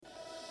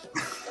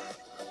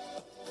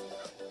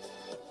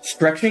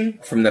Stretching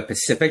from the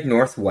Pacific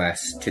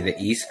Northwest to the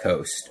East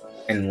Coast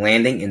and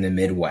landing in the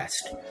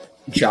Midwest,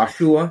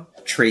 Joshua,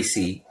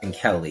 Tracy, and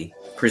Kelly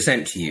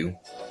present to you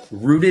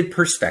Rooted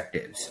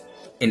Perspectives,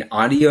 an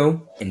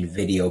audio and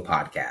video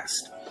podcast.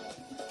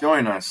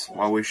 Join us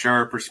while we share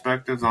our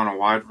perspectives on a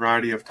wide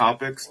variety of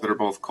topics that are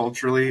both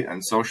culturally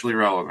and socially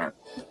relevant,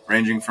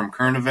 ranging from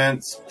current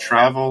events,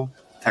 travel,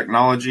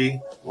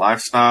 technology,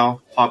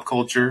 lifestyle, pop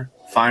culture,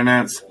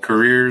 finance,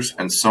 careers,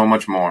 and so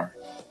much more.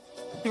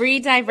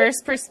 3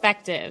 diverse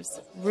perspectives,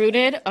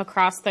 rooted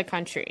across the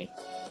country.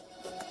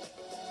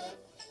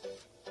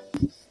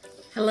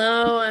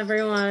 Hello,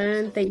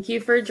 everyone. Thank you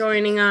for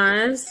joining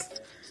us.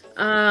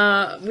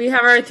 We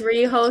have our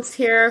 3 hosts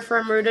here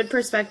from Rooted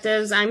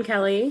Perspectives. I'm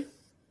Kelly.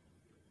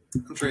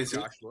 I'm Tracy.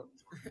 Joshua.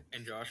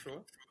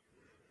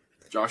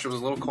 Joshua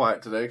was a little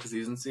quiet today because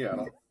he's in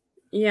Seattle.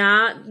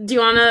 Yeah. Do you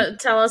want to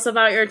tell us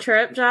about your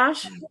trip,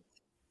 Josh?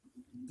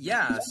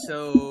 Yeah,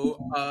 so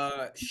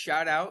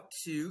shout out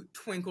to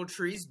Twinkle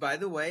Trees, by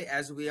the way,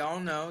 as we all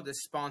know, the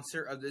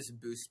sponsor of this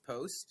Boost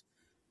post.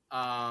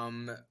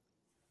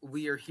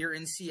 We are here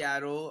in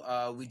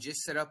Seattle. We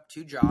just set up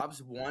 2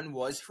 jobs. One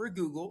was for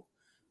Google,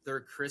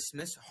 their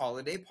Christmas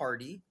holiday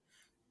party.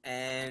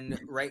 And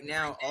right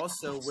now,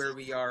 also where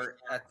we are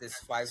at this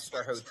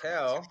 5-star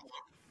hotel,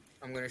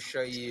 I'm going to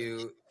show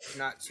you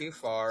not too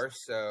far.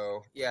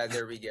 So, yeah,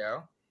 there we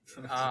go.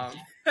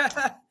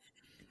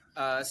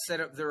 Set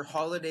up their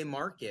holiday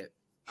market.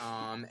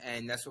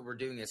 And that's what we're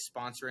doing, is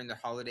sponsoring the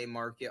holiday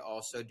market,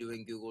 also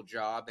doing Google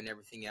Job and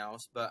everything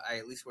else. But I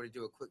at least want to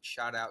do a quick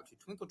shout out to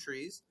Twinkle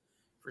Trees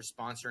for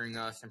sponsoring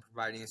us and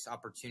providing this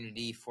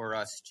opportunity for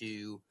us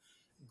to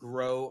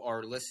grow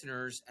our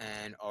listeners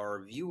and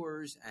our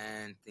viewers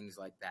and things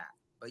like that.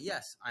 But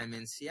yes, I'm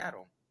in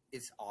Seattle.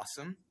 It's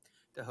awesome.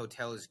 The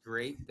hotel is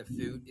great. The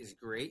food is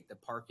great. The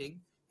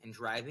parking and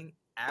driving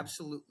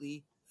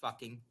absolutely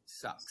fucking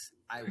sucks.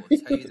 I will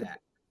tell you that.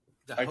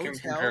 The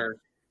hotel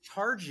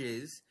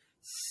charges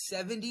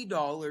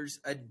 $70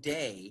 a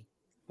day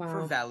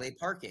for valet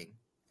parking.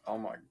 Oh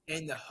my!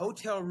 And the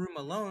hotel room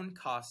alone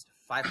cost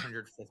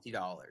 $550.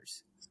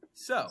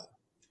 So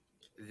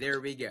there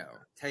we go.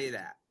 Tell you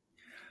that.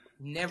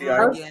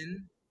 Never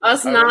again.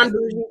 Us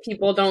non-bougie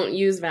people don't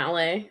use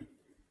valet.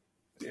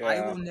 Yeah.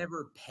 I will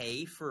never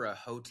pay for a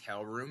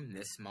hotel room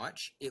this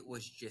much. It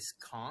was just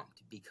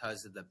comped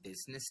because of the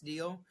business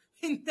deal.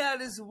 And that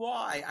is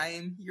why I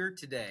am here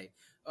today.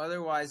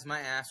 Otherwise, my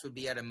ass would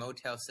be at a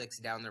Motel 6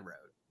 down the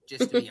road,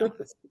 just to be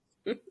honest.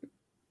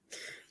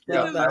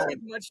 Yeah, it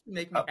doesn't much to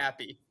make me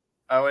happy.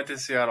 I went to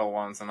Seattle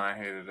once and I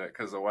hated it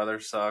because the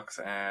weather sucks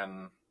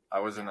and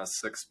I was in a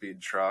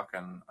 6-speed truck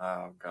and,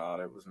 oh,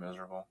 God, it was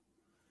miserable.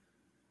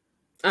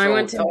 I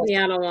went to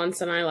Seattle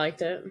once and I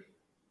liked it.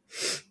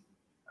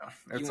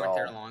 You weren't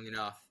there long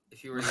enough.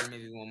 If you were there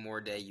maybe one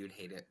more day, you'd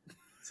hate it.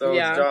 So,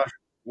 yeah. Josh,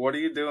 what are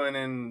you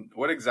doing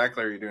what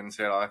exactly are you doing in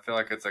Seattle? I feel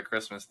like it's a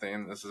Christmas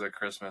theme. This is a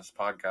Christmas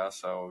podcast,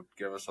 so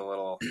give us a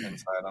little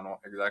insight on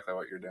exactly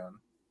what you're doing.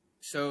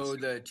 So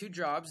the 2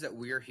 jobs that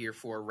we are here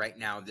for right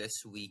now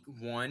this week,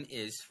 one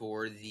is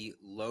for the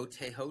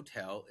Lotte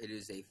Hotel. It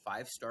is a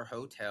 5-star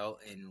hotel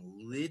in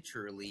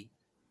literally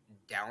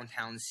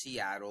downtown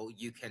Seattle.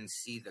 You can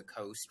see the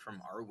coast from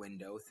our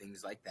window,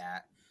 things like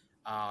that.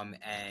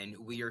 And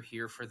we are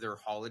here for their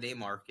holiday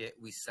market.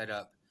 We set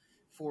up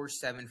 4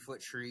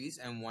 7-foot trees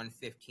and 1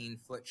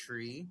 15-foot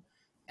tree.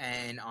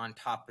 And on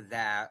top of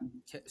that,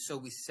 so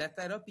we set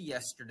that up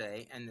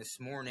yesterday. And this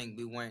morning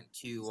we went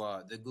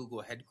to the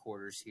Google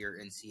headquarters here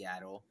in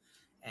Seattle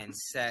and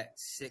set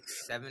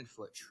 6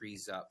 7-foot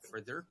trees up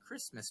for their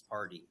Christmas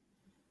party.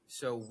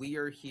 So we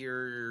are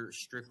here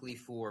strictly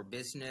for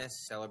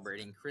business,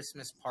 celebrating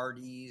Christmas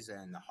parties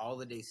and the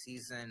holiday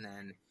season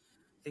and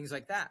things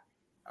like that.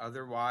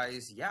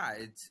 Otherwise, yeah,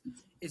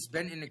 it's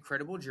been an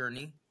incredible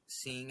journey,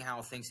 seeing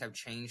how things have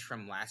changed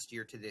from last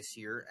year to this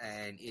year,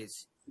 and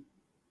it's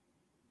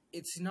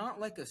not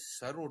like a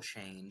subtle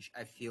change,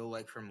 I feel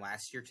like, from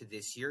last year to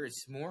this year.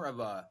 It's more of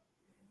a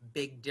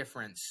big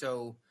difference.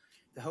 So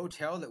the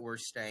hotel that we're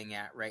staying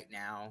at right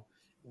now,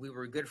 we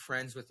were good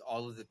friends with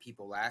all of the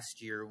people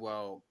last year.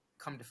 Well,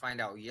 come to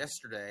find out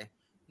yesterday,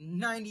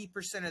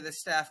 90% of the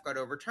staff got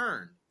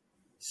overturned.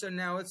 So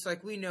now it's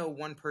like we know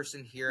one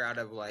person here out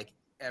of like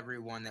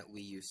everyone that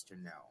we used to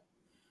know.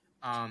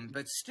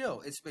 But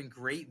still, it's been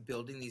great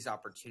building these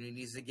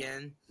opportunities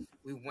again.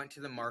 We went to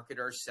the market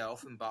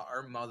ourselves and bought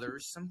our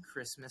mothers some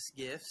Christmas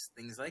gifts,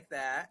 things like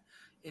that.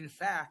 In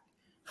fact,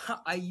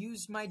 I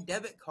used my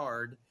debit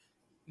card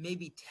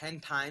maybe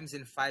 10 times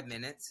in 5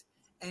 minutes,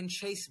 and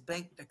Chase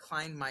Bank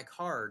declined my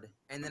card.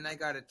 And then I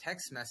got a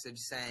text message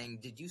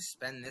saying, "Did you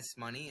spend this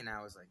money?" And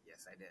I was like,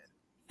 "Yes, I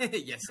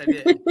did." Yes, I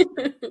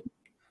did.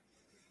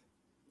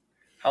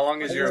 How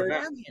long is your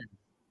event?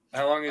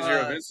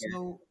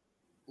 So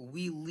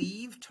we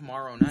leave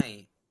tomorrow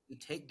night. We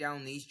take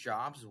down these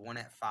jobs, one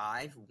at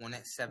 5, one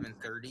at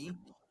 7:30,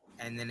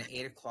 and then at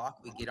 8 o'clock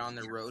we get on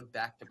the road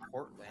back to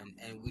Portland,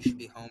 and we should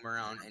be home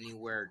around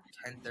anywhere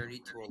 10:30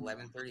 to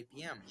 11:30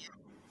 p.m.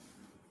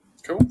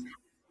 Cool.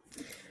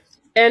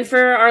 And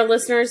for our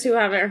listeners who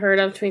haven't heard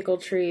of Twinkle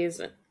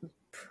Trees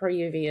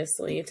prior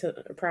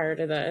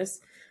to this,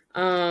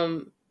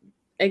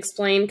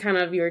 explain kind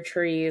of your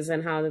trees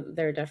and how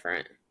they're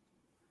different.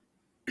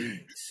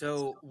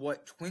 So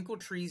what Twinkle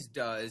Trees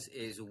does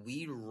is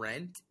we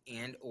rent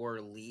and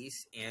or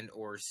lease and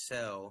or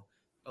sell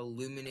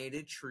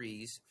illuminated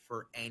trees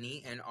for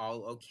any and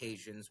all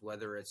occasions,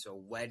 whether it's a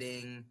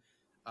wedding,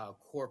 a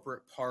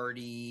corporate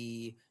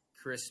party,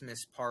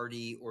 Christmas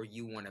party, or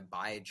you want to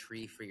buy a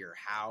tree for your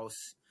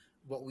house.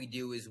 What we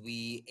do is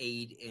we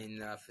aid in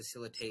the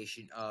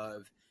facilitation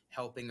of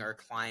helping our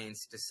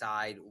clients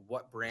decide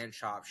what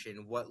branch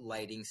option, what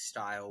lighting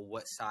style,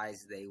 what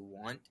size they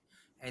want.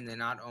 And then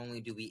not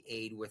only do we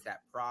aid with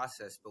that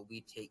process, but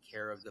we take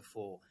care of the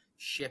full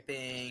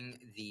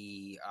shipping,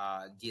 the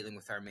dealing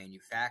with our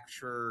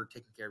manufacturer,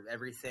 taking care of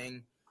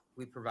everything.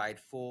 We provide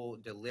full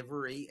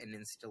delivery and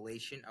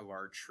installation of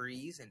our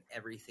trees and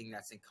everything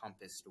that's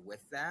encompassed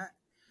with that.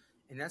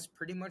 And that's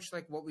pretty much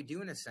like what we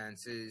do in a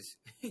sense is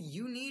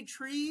you need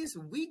trees,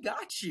 we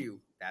got you.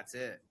 That's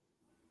it.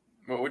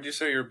 What would you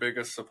say your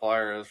biggest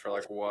supplier is for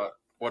like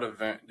what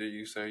event do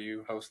you say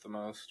you host the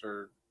most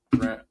or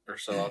rent or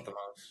sell out the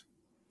most?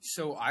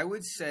 So I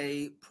would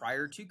say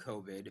prior to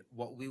COVID,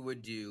 what we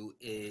would do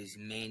is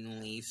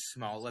mainly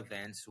small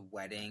events,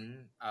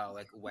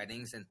 like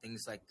weddings and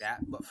things like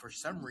that. But for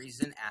some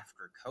reason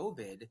after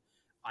COVID,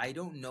 I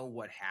don't know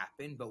what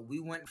happened, but we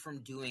went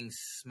from doing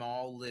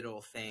small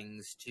little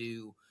things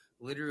to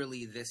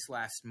literally this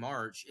last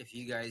March. If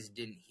you guys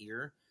didn't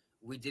hear,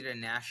 we did a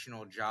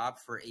national job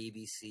for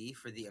ABC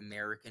for the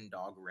American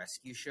Dog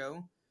Rescue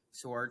Show.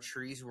 So our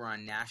trees were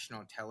on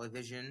national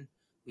television.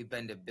 We've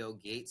been to Bill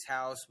Gates'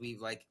 house.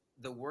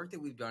 The work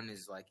that we've done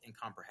is like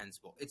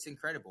incomprehensible. It's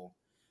incredible.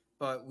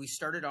 But we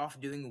started off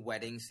doing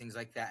weddings, things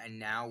like that, and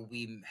now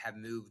we have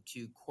moved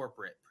to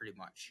corporate pretty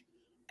much.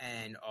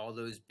 And all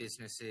those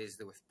businesses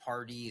that with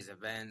parties,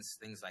 events,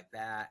 things like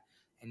that,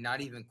 and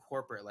not even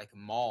corporate, like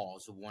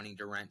malls wanting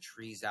to rent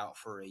trees out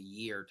for a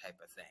year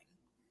type of thing.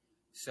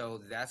 So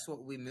that's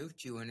what we moved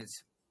to, and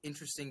it's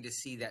interesting to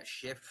see that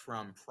shift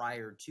from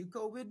prior to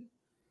COVID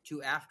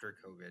to after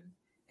COVID.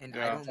 And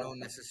I don't know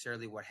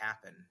necessarily what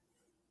happened.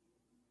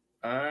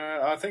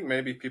 I think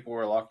maybe people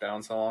were locked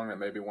down so long that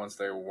maybe once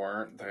they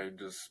weren't,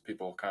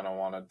 people kind of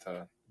wanted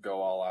to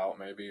go all out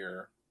maybe,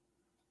 or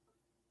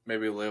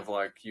maybe live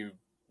like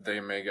they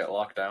may get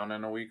locked down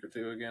in a week or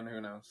two again.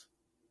 Who knows?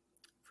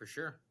 For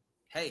sure.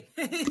 Hey,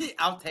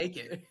 I'll take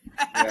it.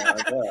 Yeah, I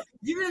bet.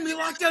 You're going to be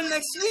locked down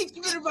next week.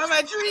 You better buy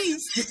my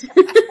trees.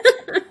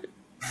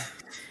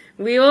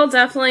 We will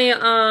definitely,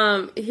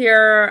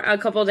 here a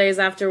couple days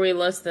after we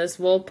list this,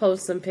 we'll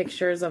post some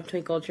pictures of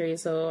Twinkle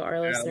Trees so our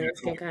listeners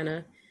can kind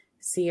of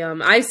see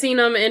them. I've seen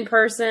them in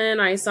person.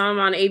 I saw them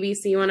on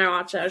ABC when I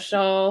watched that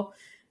show,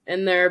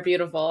 and they're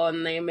beautiful,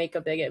 and they make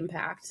a big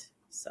impact.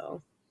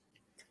 So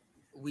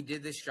we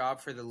did this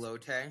job for the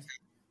Lotte,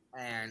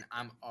 and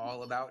I'm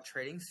all about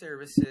trading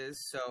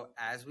services. So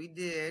as we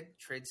did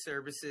trade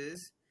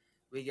services,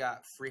 we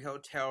got free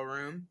hotel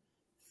room,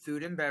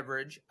 food and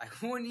beverage. I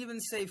wouldn't even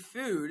say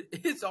food.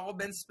 It's all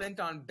been spent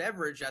on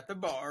beverage at the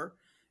bar.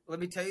 Let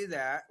me tell you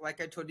that.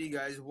 Like I told you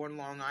guys, one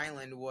Long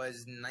Island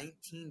was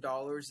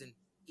 $19.88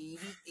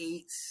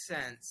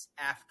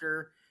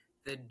 after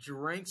the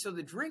drink. So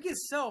the drink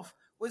itself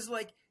was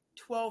like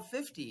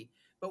 $12.50.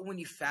 But when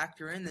you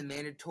factor in the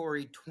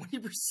mandatory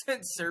 20%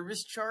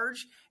 service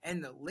charge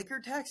and the liquor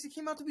tax, it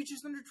came out to be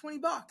just under $20.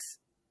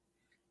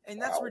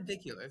 And that's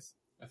ridiculous.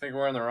 I think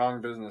we're in the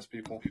wrong business,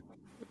 people.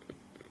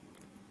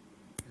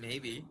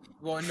 Maybe.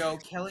 Well, no,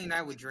 Kelly and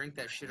I would drink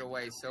that shit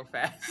away so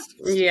fast.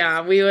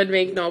 Yeah, we would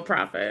make no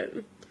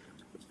profit.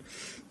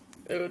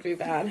 It would be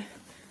bad.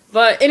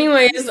 But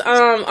anyways,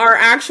 our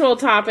actual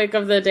topic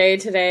of the day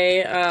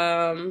today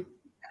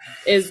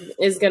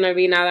is going to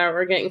be, now that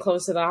we're getting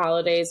close to the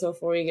holidays,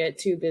 before we get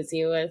too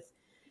busy with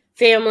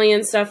family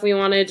and stuff, we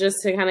wanted just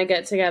to kind of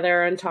get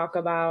together and talk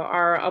about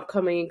our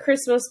upcoming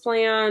Christmas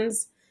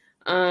plans,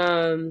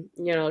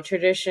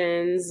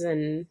 traditions,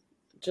 and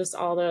just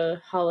all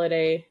the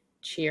holiday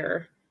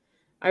cheer.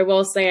 I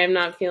will say I'm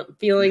not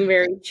feeling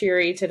very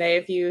cheery today.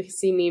 If you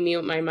see me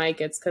mute my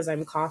mic, it's because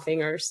I'm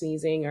coughing or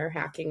sneezing or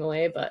hacking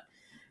away. But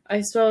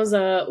I suppose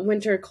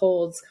winter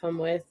colds come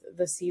with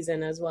the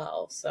season as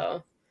well.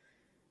 So,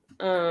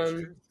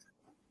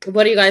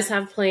 what do you guys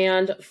have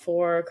planned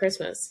for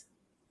Christmas?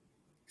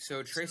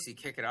 So Tracy,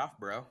 kick it off,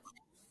 bro.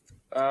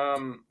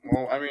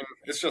 Well, I mean,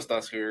 it's just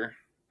us here.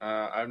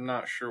 I'm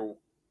not sure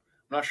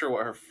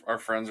what our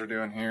friends are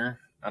doing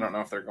here. I don't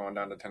know if they're going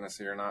down to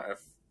Tennessee or not.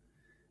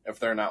 If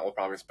they're not, we'll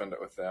probably spend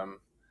it with them.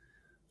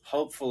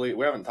 Hopefully,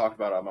 we haven't talked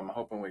about it. I'm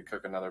hoping we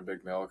cook another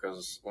big meal,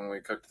 because when we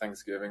cooked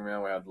Thanksgiving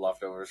meal, we had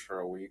leftovers for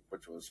a week,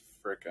 which was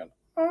freaking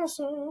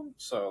awesome.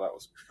 So that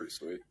was pretty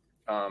sweet.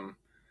 The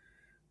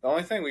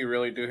only thing we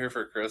really do here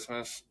for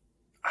Christmas,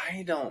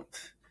 I'm going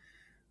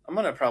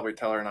to probably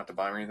tell her not to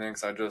buy me anything,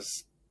 because I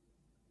just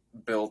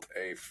built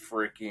a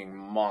freaking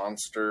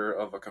monster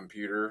of a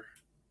computer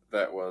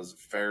that was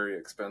very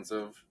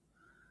expensive.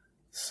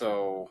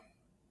 So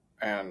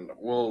and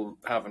we'll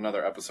have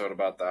another episode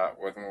about that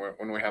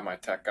when we have my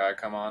tech guy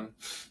come on.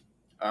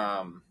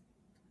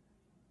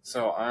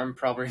 So I'm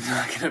probably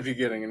not going to be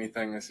getting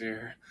anything this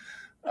year.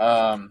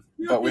 But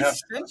we have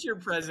sent your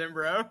present,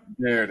 bro.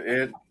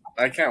 Dude,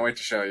 I can't wait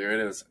to show you. It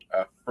is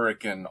a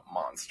freaking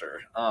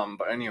monster.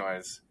 But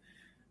anyways,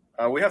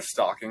 we have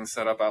stockings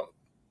set up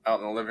out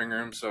in the living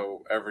room,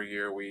 so every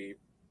year we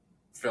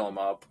fill them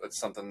up. It's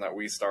something that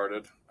we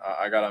started.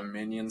 I got a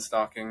Minion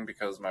stocking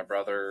because my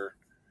brother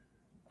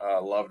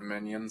loved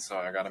Minions, so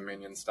I got a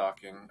Minion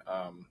stocking.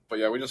 But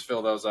yeah, we just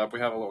fill those up.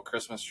 We have a little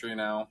Christmas tree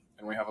now,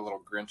 and we have a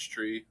little Grinch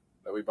tree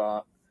that we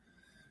bought.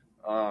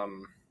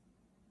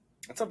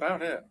 That's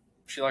about it.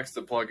 She likes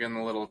to plug in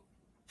the little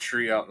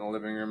tree out in the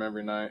living room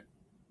every night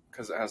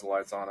because it has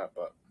lights on it.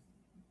 But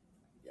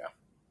yeah,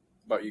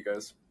 about you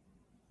guys?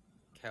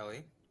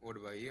 Kelly, what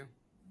about you?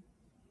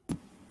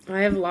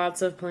 I have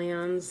lots of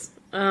plans.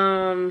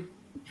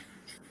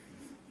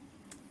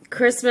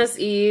 Christmas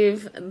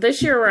Eve.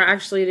 This year we're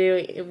actually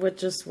doing, with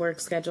just work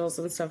schedules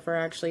and stuff, we're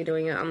actually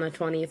doing it on the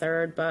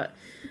 23rd, but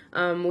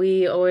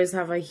we always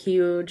have a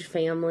huge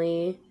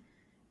family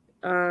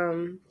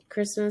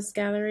Christmas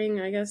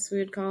gathering, I guess we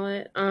would call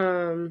it.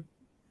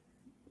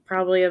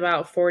 Probably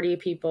about 40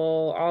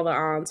 people, all the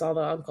aunts, all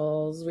the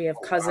uncles. We have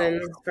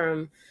cousins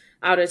from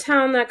out of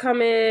town that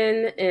come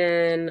in,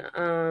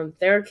 and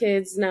their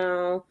kids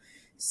now.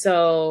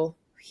 So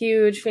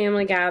huge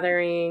family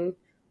gathering,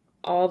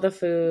 all the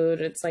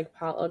food. It's like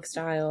potluck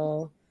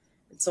style.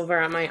 It's over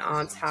at my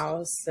aunt's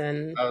house,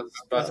 and I was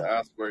about to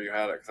ask where you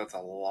had it because that's a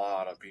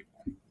lot of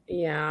people.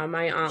 Yeah,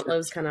 my aunt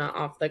lives kind of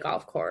off the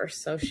golf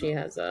course, so she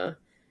has a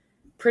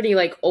pretty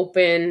like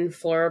open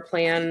floor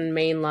plan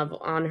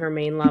on her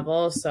main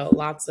level, so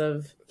lots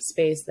of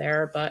space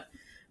there. But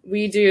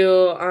we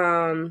do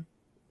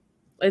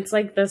it's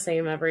like the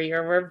same every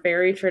year. We're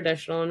very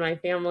traditional in my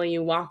family.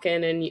 You walk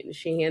in and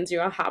she hands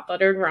you a hot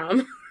buttered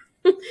rum.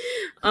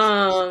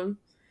 And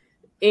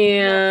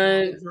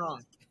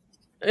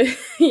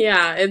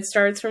yeah, it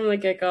starts from the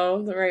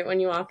get-go right when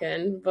you walk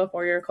in,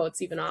 before your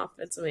coat's even off.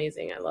 It's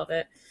amazing. I love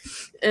it.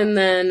 And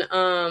then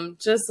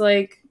just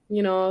like,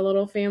 you know, a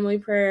little family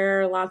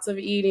prayer, lots of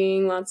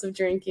eating, lots of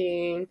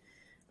drinking.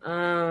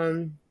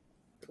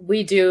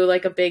 We do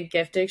like a big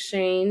gift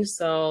exchange.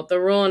 So the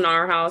rule in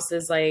our house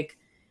is like,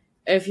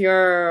 if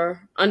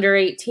you're under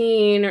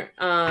 18,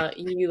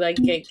 you like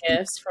get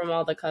gifts from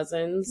all the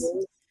cousins.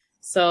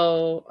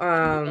 So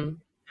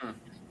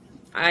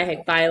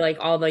I buy like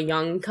all the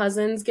young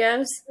cousins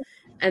gifts.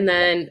 And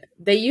then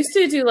they used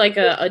to do like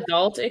a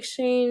adult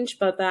exchange,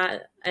 but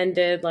that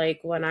ended like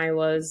when I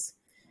was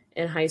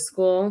in high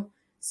school.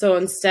 So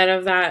instead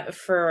of that,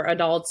 for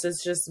adults,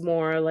 it's just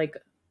more like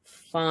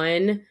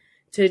fun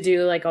to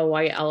do like a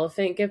white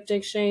elephant gift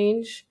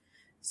exchange.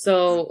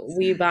 So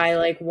we buy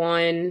like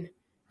one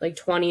like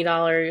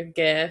 $20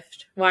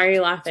 gift. Why are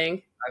you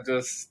laughing?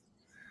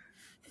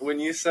 When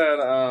you said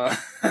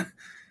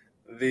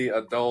the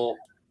adult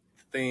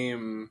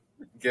theme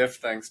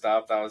gift thing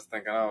stopped, I was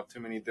thinking, oh, too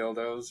many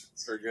dildos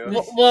for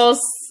gifts. Well,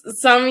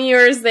 some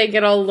years they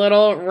get a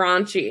little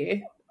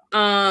raunchy.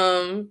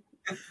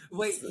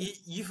 Wait,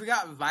 you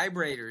forgot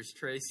vibrators,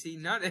 Tracy.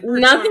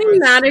 Nothing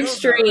that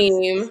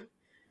extreme,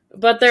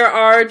 but there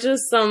are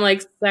just some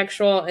like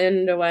sexual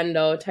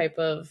innuendo type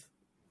of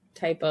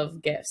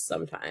gifts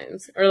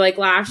sometimes. Or like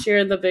last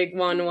year, the big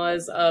one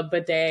was a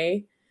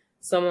bidet.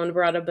 Someone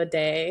brought a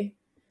bidet.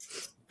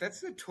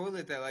 That's the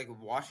toilet that like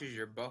washes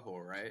your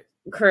butthole, right?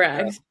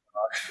 Correct.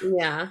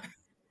 Yeah.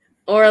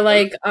 Or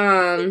like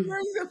brings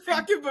a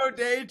fucking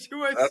bidet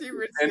to a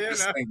secret Santa.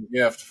 Interesting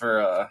gift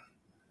for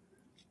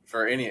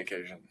any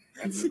occasion.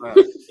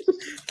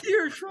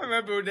 Here, try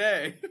my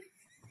bidet.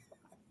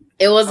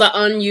 It was an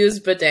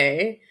unused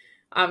bidet,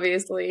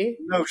 obviously.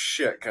 No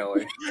shit,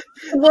 Kelly.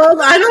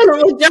 Well, I don't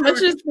know what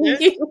Josh is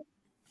thinking.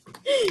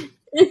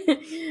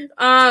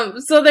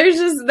 So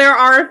there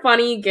are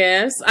funny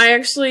gifts.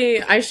 I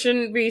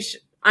shouldn't be.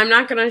 I'm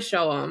not gonna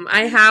show them.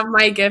 I have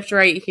my gift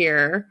right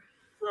here.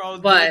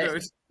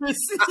 But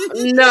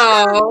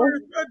no,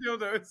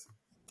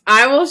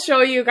 I will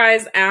show you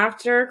guys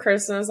after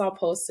Christmas. I'll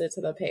post it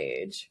to the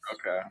page.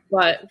 Okay.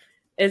 But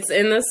it's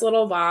in this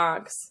little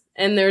box,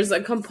 and there's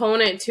a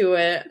component to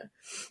it.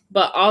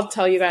 But I'll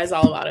tell you guys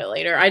all about it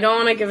later. I don't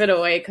want to give it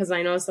away because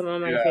I know some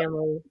of my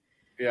family.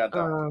 Yeah.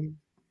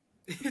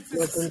 It's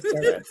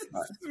a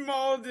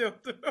small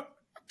dildo.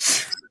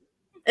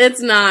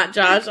 It's not,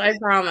 Josh. I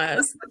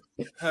promise.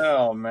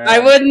 Oh man! I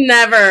would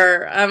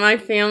never. My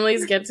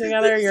families get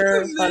together.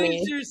 You're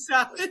funny.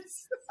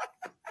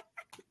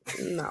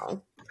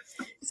 No.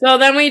 So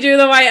then we do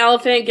the white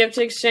elephant gift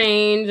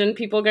exchange, and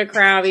people get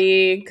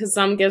crabby because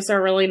some gifts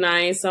are really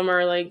nice, some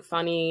are like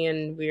funny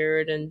and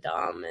weird and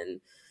dumb,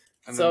 and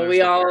so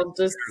we all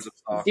just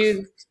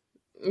do.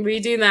 We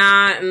do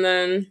that, and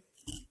then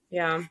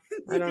yeah,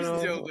 I don't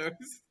know.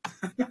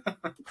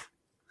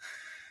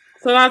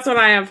 So that's what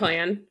I have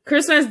planned.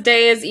 Christmas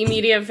Day is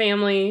immediate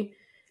family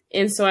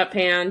in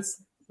sweatpants,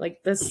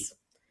 like this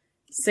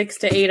 6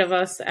 to 8 of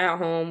us at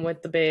home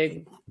with the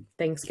big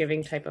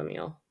Thanksgiving type of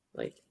meal.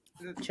 Like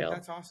chill.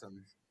 That's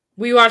awesome.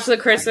 We watched The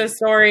Christmas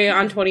Story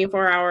on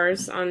 24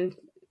 Hours on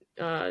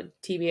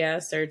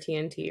TBS or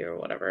TNT or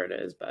whatever it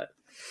is, but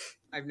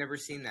I've never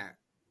seen that.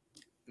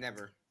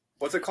 Never.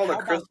 What's it called? How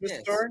A about Christmas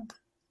this? Story?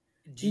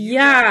 Do you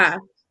yeah.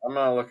 I'm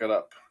gonna look it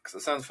up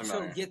because it sounds So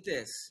familiar. get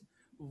this.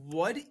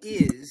 What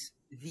is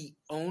the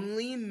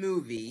only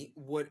movie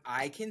what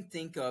I can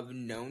think of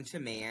known to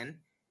man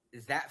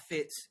that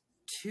fits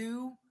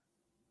 2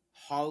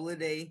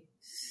 holiday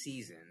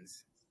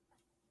seasons?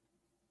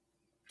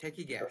 Take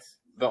a guess.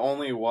 The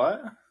only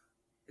what?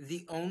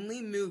 The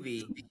only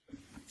movie.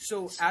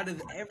 So out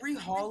of every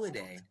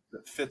holiday,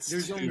 That fits.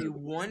 there's two. only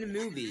one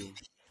movie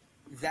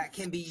that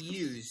can be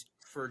used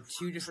for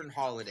 2 different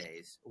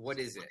holidays. What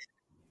is it?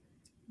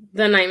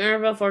 The Nightmare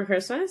Before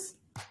Christmas?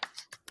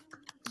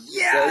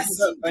 Yes,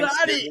 Isn't that you got it.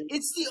 Thanksgiving?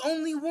 It's the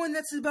only one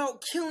that's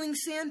about killing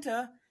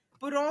Santa,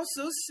 but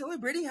also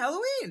celebrating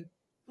Halloween.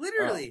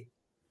 Literally.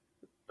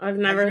 I've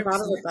never never thought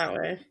of seen it that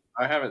way.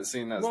 I haven't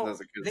seen that Well,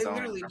 as a kid. they so I don't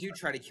literally remember. do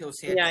try to kill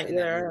Santa. Yeah, in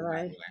that either movie, have by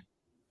I. the way.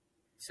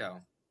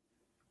 So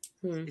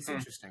Hmm. it's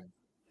interesting.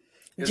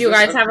 Is Do you this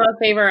guys have a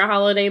favorite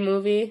holiday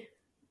movie?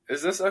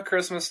 Is this A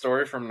Christmas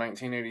Story from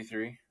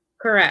 1983?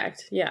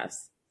 Correct.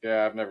 Yes.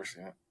 Yeah, I've never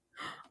seen it.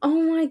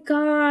 Oh my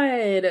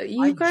god.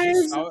 You I guys.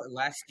 just saw it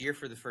last year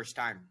for the first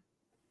time.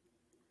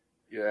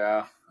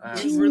 Yeah.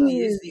 It really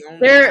is the only.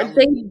 They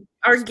Halloween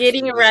are Christmas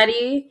getting movie.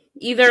 ready,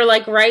 either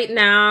like right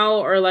now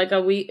or like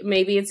a week,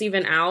 maybe it's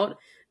even out.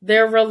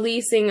 They're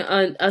releasing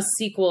a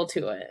sequel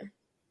to it.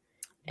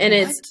 And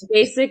What? it's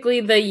basically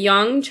the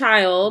young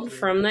child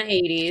from the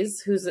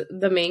 80s, who's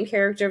the main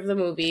character of the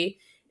movie,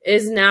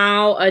 is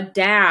now a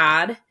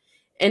dad.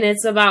 And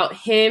it's about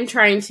him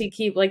trying to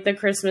keep like the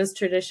Christmas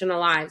tradition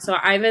alive. So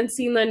I haven't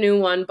seen the new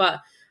one, but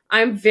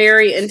I'm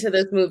very into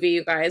this movie,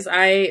 you guys.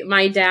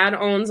 My dad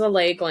owns a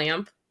leg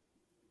lamp.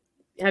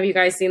 Have you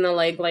guys seen the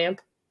leg lamp?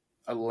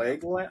 A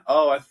leg lamp?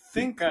 Oh, I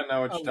think I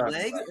know what A you're talking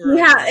leg about. or a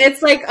Yeah, leg?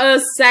 it's like a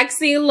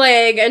sexy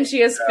leg, and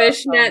she has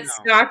fishnet no.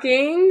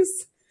 stockings.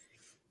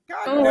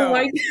 God, Oh no.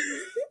 my!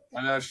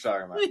 I know what you're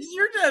talking about.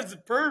 Your dad's a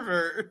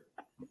pervert.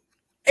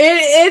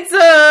 It's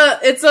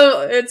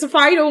a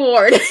fight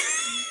award.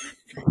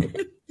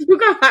 You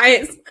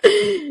guys,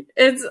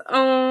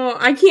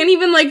 I can't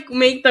even like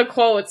make the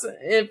quotes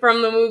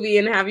from the movie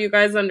and have you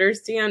guys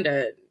understand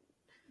it.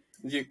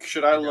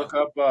 Should I look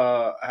up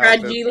how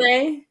this,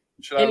 Fragile?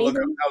 should I look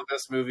up Anything? how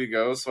this movie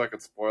goes so I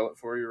could spoil it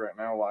for you right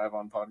now live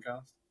on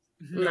podcast?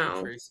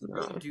 No, Tracy,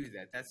 no. don't do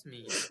that. That's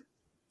mean.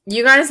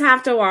 You guys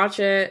have to watch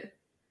it.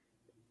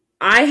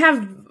 I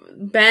have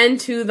been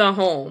to the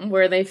home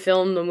where they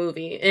filmed the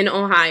movie in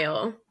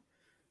Ohio.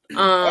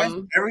 Why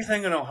is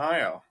everything in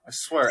Ohio? I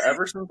swear,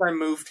 ever since I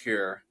moved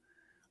here,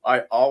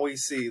 I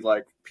always see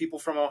like people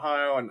from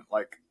Ohio and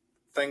like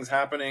things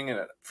happening,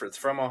 and it's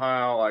from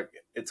Ohio. Like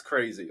it's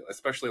crazy,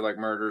 especially like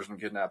murders and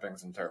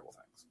kidnappings and terrible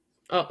things.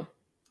 Oh,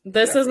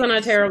 this Yeah. isn't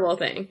a terrible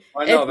thing.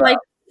 I know It's that. like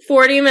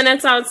 40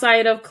 minutes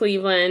outside of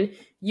Cleveland.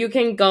 You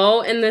can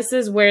go, and this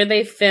is where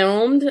they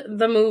filmed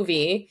the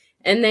movie,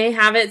 and they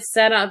have it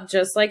set up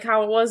just like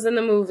how it was in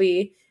the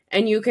movie.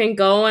 And you can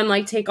go and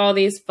like take all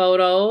these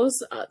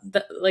photos,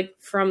 like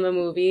from the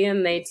movie,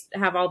 and they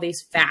have all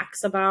these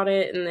facts about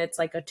it, and it's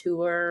like a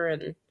tour.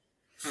 And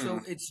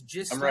So it's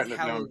just I'm like writing it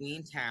down.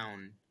 Halloween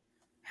Town.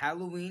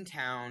 Halloween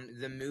Town,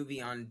 the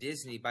movie on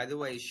Disney. By the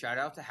way, shout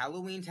out to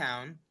Halloween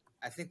Town.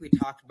 I think we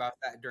talked about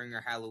that during our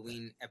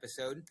Halloween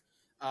episode.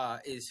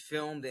 Is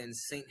filmed in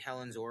St.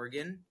 Helens,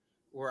 Oregon.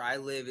 Where I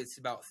live, it's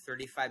about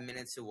 35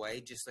 minutes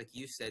away. Just like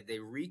you said, they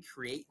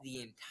recreate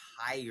the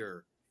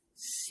entire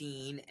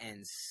scene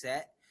and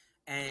set.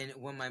 And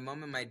when my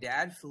mom and my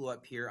dad flew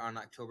up here on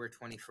October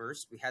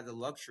 21st, we had the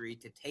luxury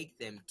to take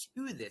them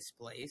to this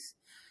place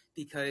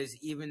because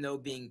even though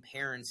being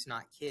parents,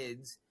 not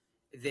kids,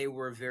 they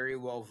were very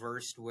well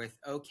versed with,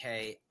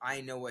 okay, I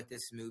know what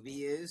this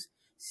movie is.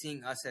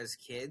 Seeing us as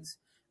kids,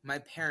 my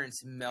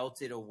parents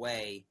melted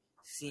away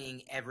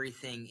seeing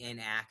everything in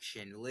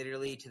action,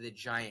 literally to the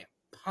giant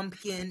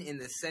pumpkin in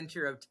the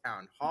center of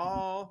town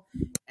hall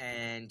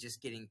and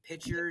just getting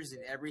pictures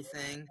and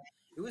everything.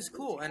 It was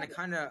cool, and it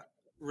kind of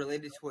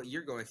related to what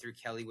you're going through,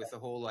 Kelly, with the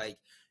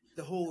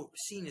whole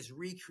scene is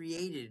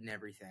recreated and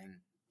everything.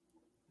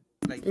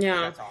 Like,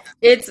 yeah, that's awesome.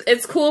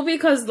 it's cool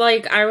because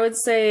like I would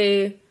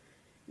say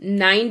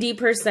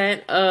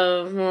 90%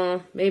 of,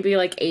 well, maybe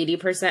like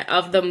 80%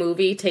 of the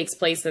movie takes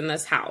place in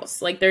this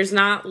house. Like there's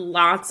not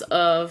lots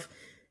of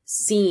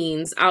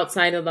scenes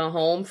outside of the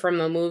home from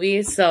the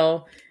movie,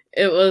 so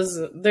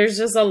there's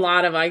just a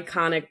lot of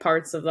iconic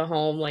parts of the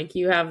home. Like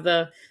you have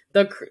the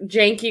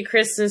janky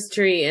Christmas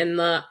tree and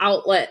the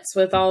outlets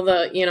with all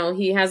the,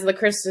 he has the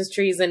Christmas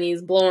trees and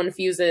he's blowing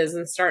fuses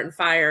and starting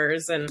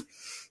fires, and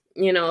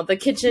the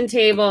kitchen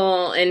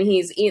table and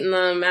he's eating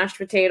the mashed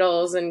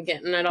potatoes and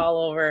getting it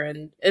all over,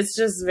 and it's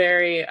just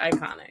very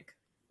iconic.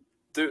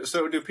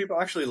 Do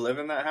people actually live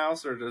in that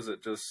house, or is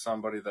it just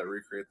somebody that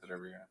recreates it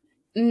every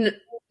year?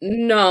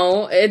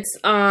 No, it's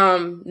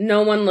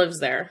no one lives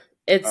there.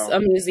 It's a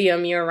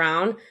museum year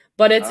round,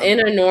 but it's in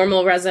a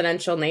normal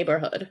residential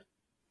neighborhood.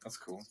 That's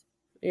cool.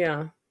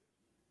 Yeah.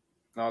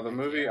 No, the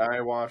movie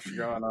I watched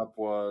growing up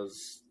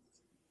was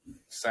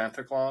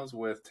Santa Claus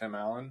with Tim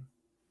Allen.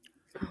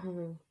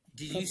 Oh,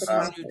 Did you that's see the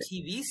a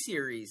new TV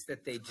series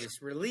that they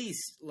just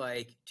released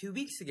like 2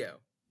 weeks ago?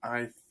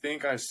 I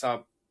think I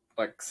saw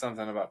like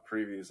something about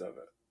previews of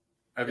it.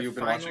 Have The you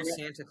been final watching it?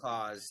 Santa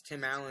Claus,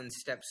 Tim Allen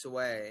steps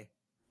away,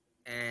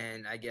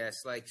 and I guess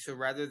like so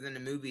rather than a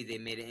movie, they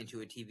made it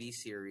into a TV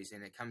series,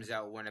 and it comes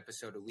out 1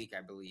 episode a week,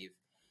 I believe.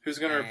 Who's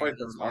going to And replace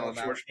it's him? all Arnold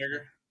about-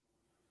 Schwarzenegger?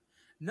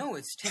 No,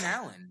 it's Tim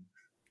Allen.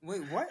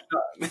 Wait, what?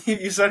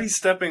 You said he's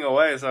stepping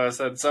away, so I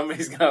said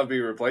somebody's got to be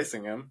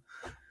replacing him.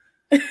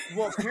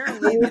 Well,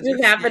 apparently You the just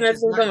new happen to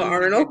Santa's think not of doing a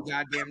Arnold? good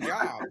goddamn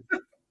job.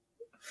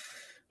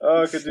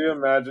 Oh, could you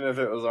imagine if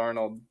it was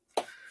Arnold?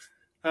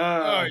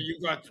 Oh, you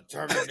got the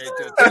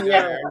Terminator.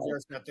 Yeah.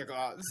 Santa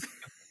Claus.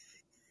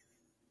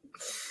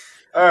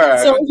 All right.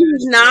 So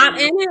he's not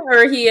in it,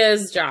 or he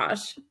is,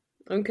 Josh?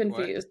 I'm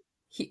confused.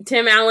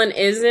 Tim Allen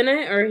is in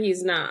it, or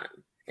he's not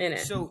in it?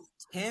 So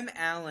Tim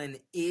Allen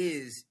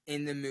is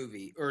in the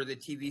movie or the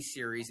TV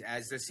series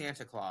as the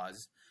Santa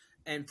Claus,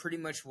 and pretty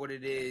much what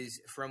it is,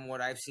 from what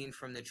I've seen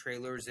from the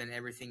trailers and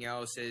everything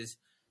else, is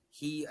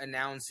he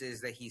announces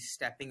that he's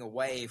stepping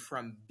away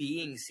from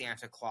being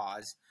Santa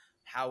Claus.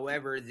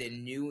 However, the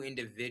new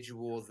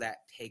individual that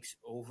takes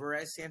over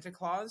as Santa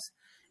Claus,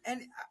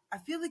 and I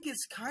feel like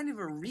it's kind of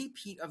a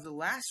repeat of the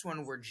last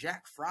one where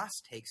Jack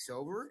Frost takes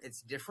over.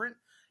 It's different,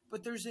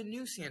 but there's a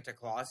new Santa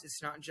Claus.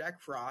 It's not Jack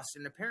Frost,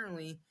 and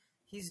apparently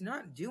he's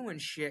not doing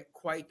shit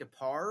quite to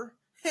par,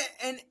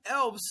 and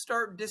elves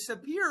start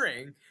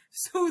disappearing.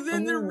 So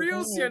then the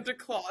real Santa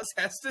Claus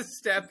has to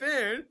step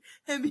in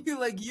and be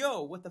like,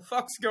 yo, what the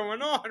fuck's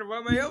going on? Why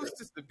are my elves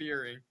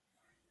disappearing?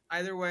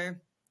 Either way,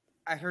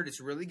 I heard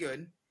it's really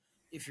good.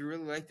 If you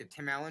really like the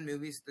Tim Allen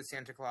movies, The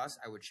Santa Claus,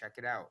 I would check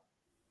it out.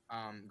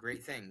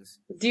 Great things.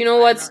 Do you know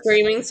I'm what not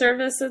streaming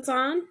service it's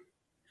on?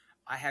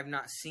 I have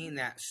not seen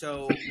that.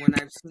 So when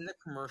I've seen the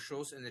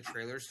commercials and the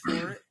trailers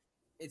for it,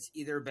 it's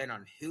either been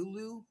on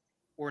Hulu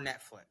or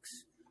Netflix.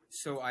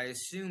 So I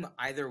assume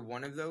either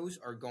one of those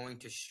are going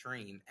to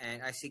stream.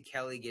 And I see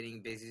Kelly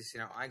getting busy, so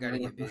now I got to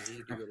get busy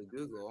to go to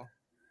Google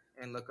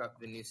and look up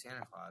the new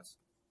Santa Claus.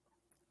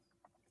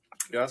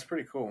 Yeah, that's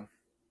pretty cool.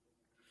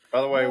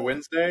 By the way,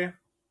 Wednesday.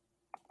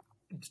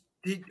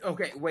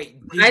 Okay, wait.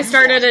 I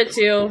started it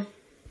too.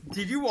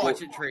 Did you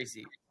watch it,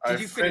 Tracy? I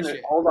Did you finish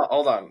finished- it?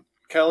 Hold on.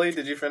 Kelly,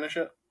 did you finish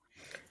it?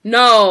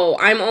 No,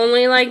 I'm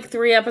only like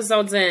 3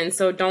 episodes in,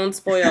 so don't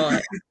spoil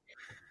it.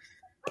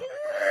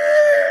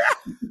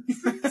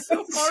 It's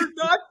so hard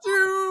not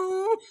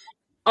to.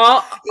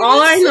 All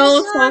I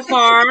know so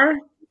far,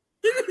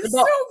 It is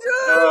Well-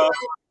 so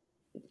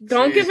good.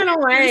 don't give it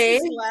away.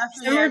 Tracy's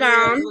laughing Simmer at me like,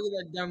 down. look at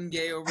that dumb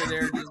gay over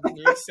there just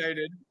getting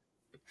excited.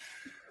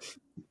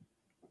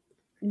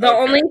 The Okay.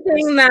 only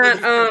thing that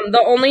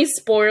the only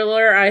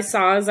spoiler I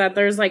saw is that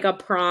there's like a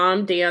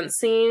prom dance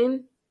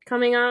scene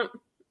coming up.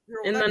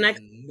 Girl, In that the is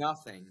next-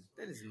 nothing.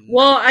 That is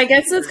Well, nothing. I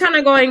guess it's kind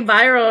of going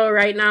viral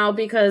right now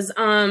because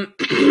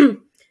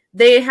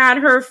they had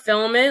her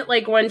film it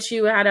like when she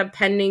had a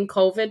pending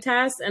COVID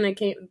test and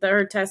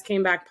her test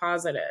came back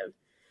positive.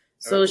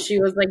 So Oh. she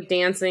was like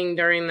dancing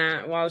during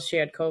that while she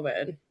had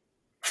COVID.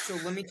 So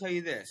let me tell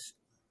you this.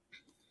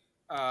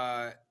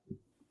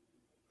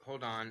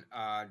 Hold on.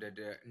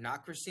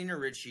 Not Christina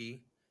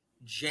Ricci,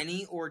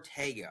 Jenny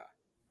Ortega.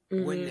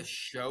 When the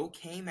show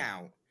came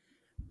out,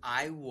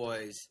 I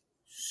was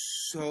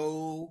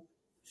so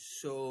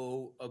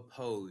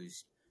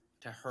opposed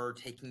to her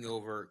taking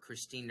over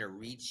Christina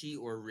Ricci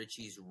or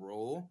Ricci's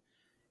role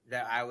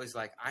that I was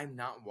like, I'm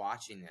not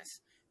watching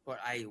this. But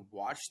I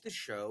watched the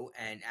show,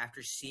 and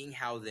after seeing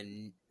how the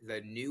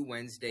new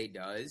Wednesday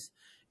does,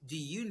 do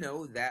you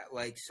know that,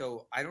 like,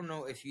 so I don't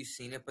know if you've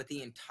seen it, but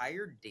the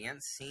entire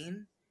dance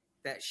scene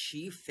that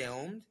she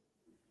filmed,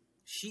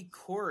 she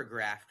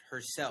choreographed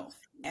herself.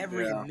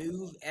 Every Yeah.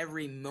 move,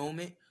 every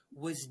moment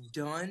was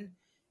done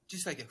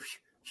just like a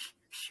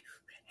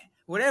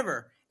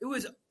whatever. It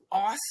was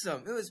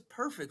awesome. It was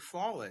perfect,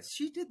 flawless.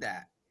 She did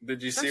that.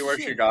 Did you Some see where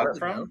shit she got good, it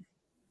from? though.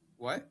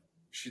 What?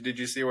 Did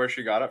you see where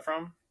she got it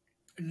from?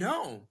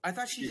 No, I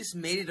thought she just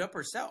made it up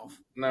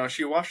herself. No,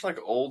 she watched like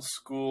old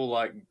school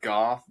like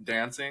goth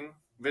dancing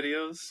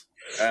videos,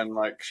 and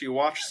like she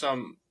watched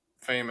some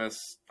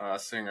famous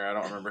singer. I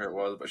don't remember who it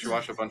was, but she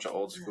watched a bunch of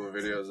old school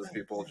videos of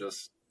people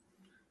just,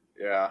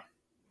 yeah.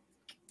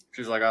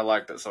 She's like, I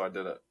liked it, so I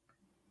did it.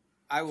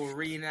 I will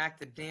reenact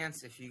the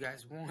dance if you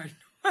guys want.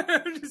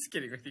 I'm just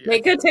kidding with you.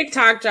 Make a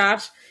TikTok,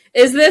 Josh.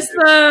 Is this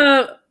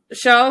the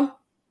show?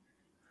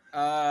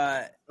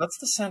 That's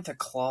the Santa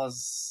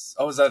Claus.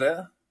 Oh, is that it?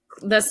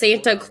 The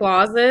Santa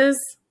Clauses?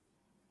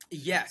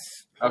 Yes.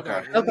 Okay.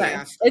 on, let me Okay.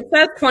 ask It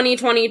says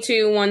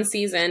 2022, one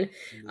season.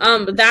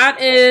 That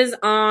is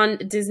on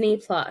Disney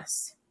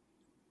Plus.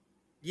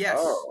 Yes.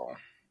 Oh.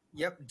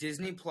 Yep,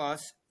 Disney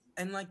Plus.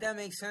 And like that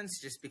makes sense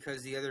just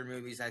because the other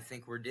movies I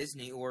think were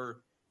Disney,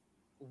 or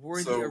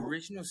were So- the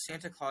original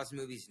Santa Claus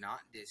movies not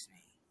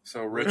Disney?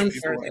 So rich I'm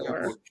people sure they and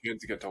were. poor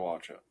kids get to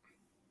watch it.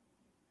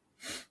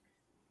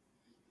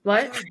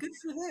 What? Anyway, good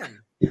for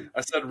them.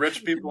 I said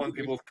rich people and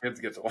people's kids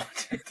get to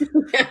watch it.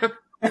 Yeah.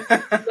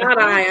 Not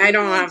I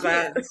don't have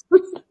that.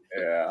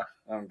 Yeah,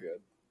 I'm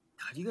good.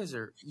 God, you guys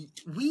are.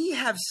 We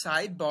have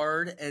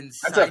sidebarred and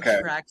That's okay.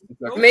 sidetracked.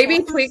 It's okay. Maybe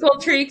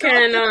Tweakletree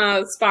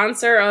can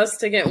sponsor us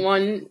to get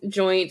one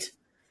joint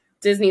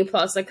Disney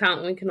Plus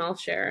account. We can all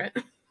share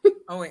it.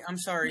 Oh wait, I'm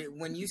sorry.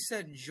 When you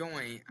said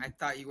joint, I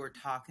thought you were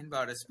talking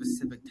about a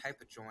specific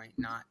type of joint,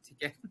 not to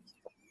get.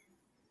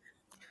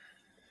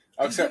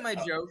 You get my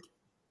joke.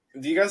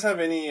 Do you guys have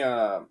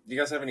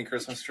any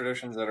Christmas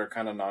traditions that are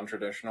kind of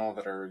non-traditional,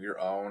 that are your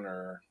own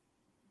or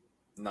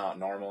not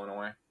normal in a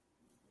way?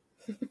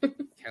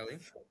 Kelly?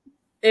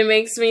 It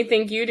makes me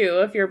think you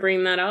do if you're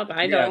bringing that up.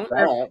 I don't.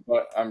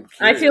 But I'm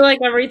curious. I feel like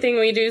everything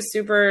we do is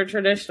super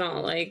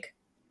traditional, like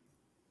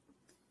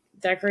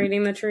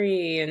decorating the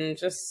tree and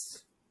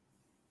just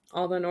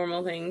all the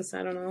normal things.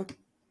 I don't know.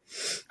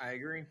 I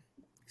agree.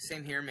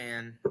 Same here,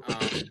 man.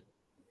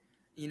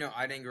 You know,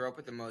 I didn't grow up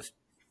with the most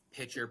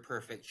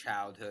picture-perfect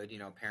childhood, you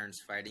know,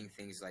 parents fighting,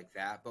 things like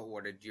that. But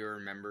what I do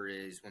remember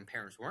is when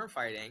parents weren't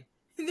fighting,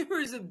 there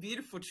was a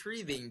beautiful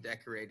tree being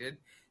decorated,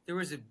 there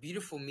was a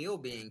beautiful meal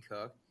being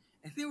cooked,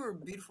 and there were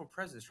beautiful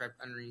presents wrapped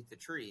underneath the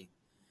tree.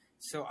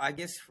 So I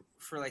guess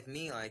for like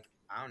me, like,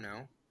 I don't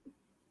know,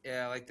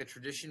 like the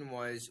tradition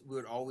was we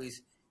would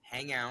always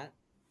hang out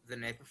the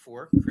night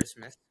before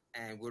Christmas,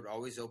 and we would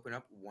always open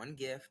up one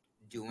gift,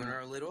 doing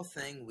our little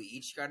thing. We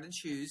each got to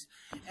choose.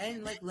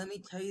 And, like, let me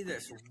tell you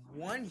this.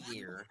 One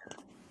year,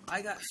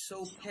 I got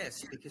so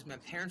pissed because my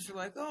parents were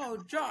like,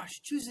 oh, Josh,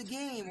 choose a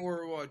game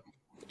or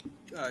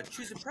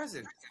choose a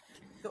present.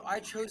 So I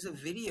chose a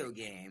video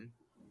game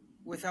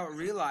without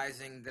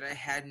realizing that I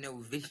had no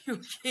video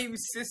game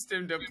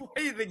system to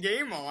play the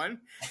game on.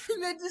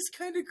 And that just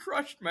kind of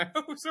crushed my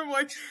hopes. I'm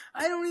like,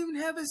 I don't even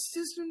have a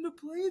system to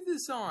play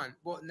this on.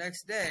 Well,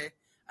 next day,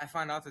 I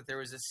found out that there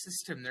was a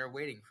system there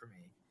waiting for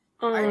me.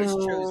 I just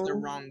chose the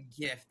wrong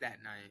gift that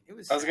night. It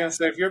was. I was gonna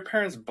say, if your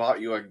parents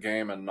bought you a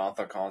game and not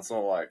the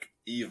console, like,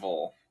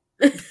 evil.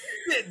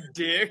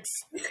 Dicks.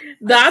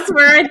 That's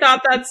where I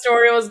thought that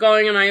story was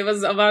going, and I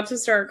was about to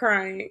start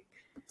crying.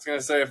 I was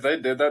gonna say, if they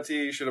did that to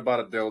you, you should have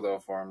bought a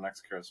dildo for them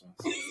next Christmas.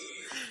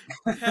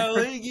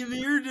 Kelly, give me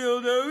your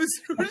dildos.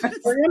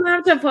 We're gonna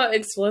have to put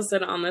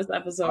explicit on this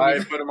episode. I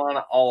put them on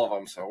all of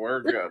them, so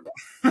we're good.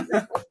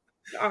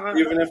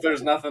 Even if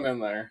there's nothing in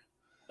there.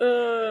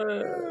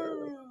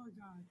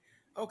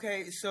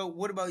 Okay, so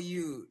what about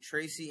you,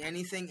 Tracy?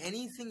 Anything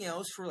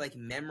else for like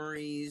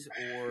memories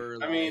or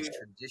like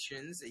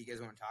traditions that you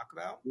guys want to talk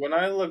about? When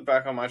I look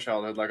back on my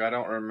childhood, like I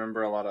don't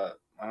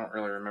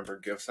really remember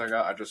gifts I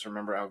got. I just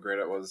remember how great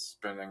it was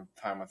spending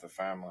time with the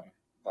family.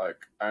 Like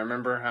I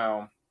remember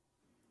how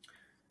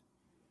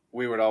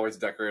we would always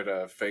decorate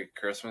a fake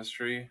Christmas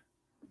tree.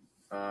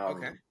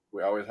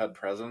 We always had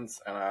presents,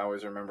 and I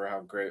always remember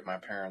how great my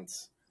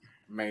parents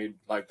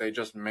they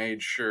just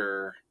made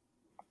sure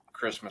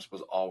Christmas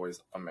was always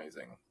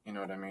amazing. You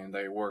know what I mean?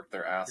 They worked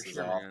their asses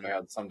off. Man. They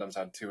sometimes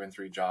had 2 and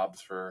 3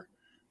 jobs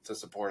to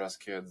support us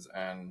kids,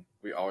 and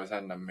we always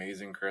had an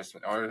amazing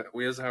Christmas.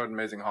 We always had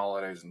amazing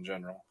holidays in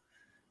general,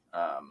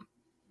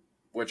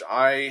 which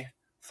I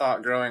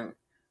thought growing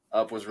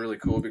up was really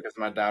cool because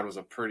my dad was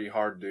a pretty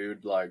hard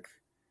dude. Like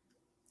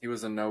he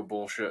was a no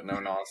bullshit, no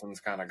nonsense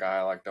kind of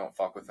guy. Like don't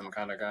fuck with him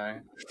kind of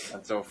guy.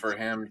 And so for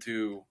him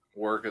to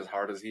work as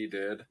hard as he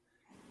did,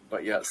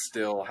 but yet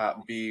still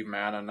be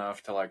man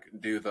enough to like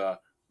do the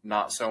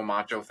not so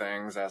macho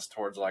things as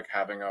towards like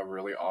having a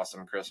really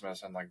awesome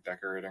Christmas and like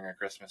decorating a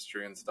Christmas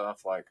tree and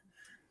stuff. Like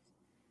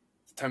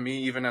to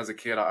me, even as a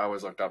kid, I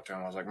always looked up to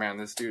him. I was like, man,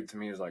 this dude to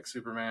me is like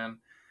Superman.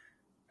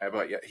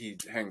 But yet he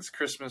hangs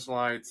Christmas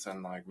lights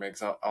and like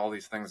makes all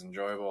these things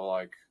enjoyable.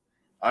 Like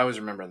I always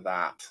remember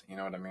that, you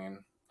know what I mean?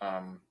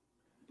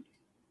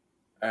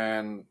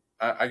 And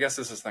I guess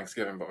this is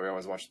Thanksgiving, but we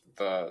always watch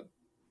the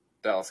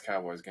Dallas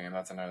Cowboys game.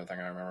 That's another thing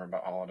I remember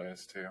about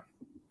holidays too.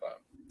 But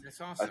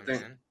that's awesome,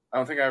 man. I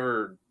don't think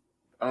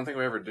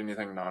we ever did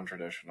anything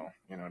non-traditional.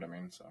 You know what I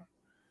mean? So.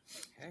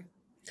 Okay.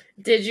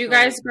 Did you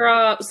guys grow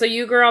up? So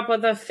you grew up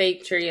with a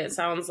fake tree. It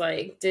sounds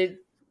like.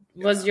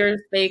 Was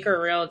yours fake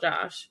or real,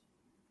 Josh?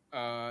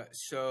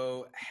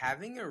 So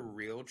having a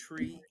real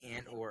tree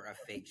and or a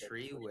fake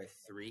tree with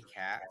 3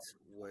 cats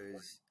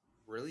was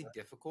really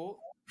difficult.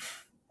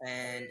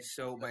 And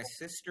so my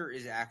sister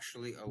is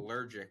actually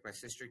allergic. My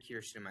sister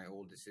Kirsten, my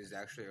oldest, is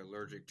actually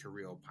allergic to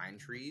real pine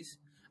trees.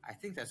 I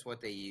think that's what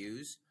they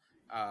use.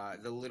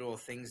 The little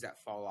things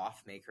that fall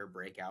off make her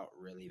break out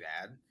really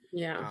bad.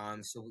 Yeah.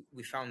 So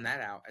we found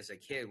that out as a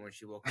kid when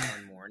she woke up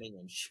one morning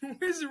and she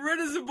was red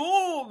as a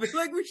bulb.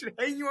 Like we should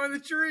hang you on the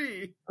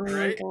tree. Oh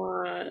right?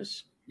 My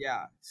gosh.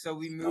 Yeah. So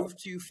we moved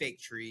to fake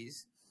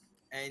trees.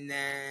 And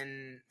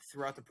then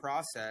throughout the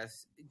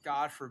process,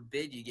 God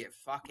forbid you get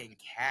fucking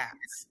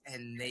cats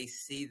and they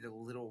see the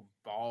little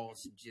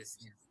balls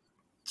just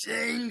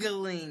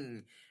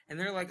jingling. And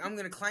they're like, I'm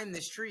going to climb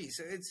this tree.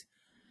 So it's,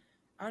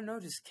 I don't know,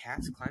 just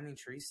cats climbing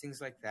trees, things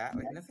like that.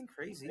 Like nothing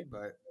crazy,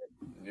 but.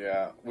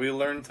 Yeah, we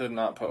learned to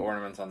not put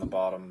ornaments on the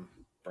bottom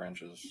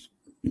branches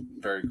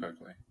very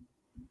quickly.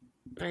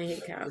 I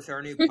hate cats. With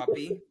our new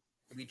puppy,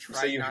 we say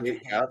tried you not to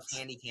hate have cats?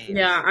 candy canes.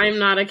 Yeah, I'm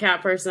not a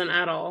cat person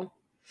at all.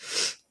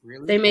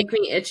 Really? They make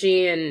me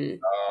itchy and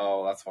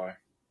Oh, that's why.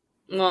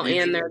 well,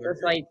 You and do they're allergic?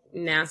 just like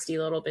nasty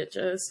little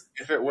bitches.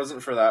 If it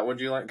wasn't for that, would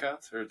you like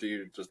cats, or do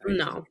you just hate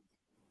No, them?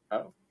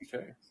 Oh,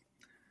 okay.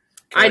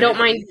 I don't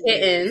Kelly, mind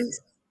kittens.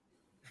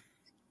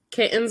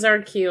 Kittens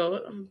are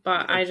cute,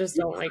 but I just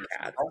don't like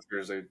cats.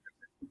 Stalkers,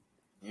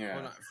 yeah.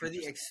 Hold on. For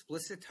the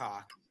explicit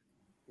talk,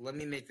 let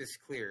me make this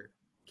clear.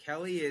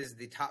 Kelly is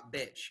the top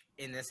bitch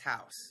in this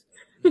house.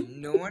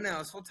 No one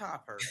else will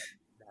top her.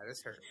 That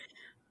is her.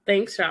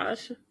 Thanks,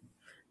 Josh.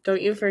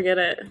 Don't you forget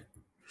it.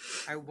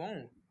 I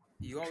won't.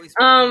 You always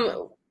pick me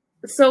up.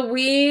 So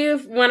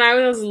when I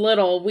was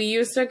little, we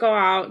used to go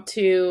out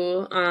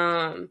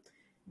to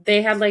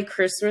they had like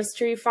Christmas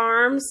tree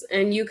farms,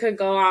 and you could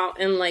go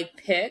out and like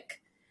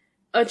pick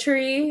a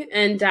tree,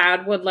 and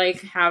Dad would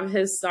like have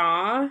his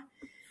saw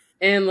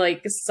and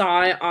like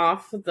saw it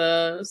off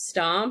the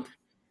stump,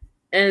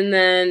 and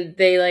then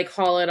they like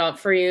haul it up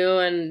for you,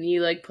 and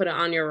you like put it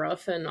on your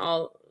roof and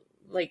all.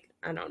 Like,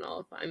 I don't know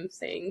if I'm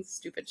saying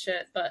stupid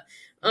shit, but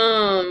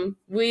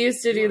we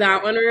used to do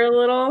that when we were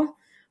little.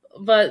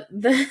 But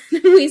then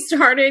we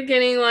started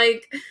getting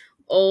like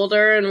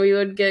older, and we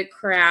would get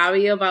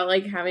crabby about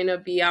like having to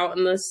be out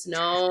in the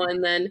snow.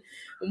 And then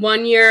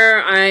one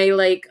year I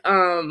like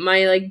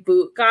my like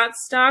boot got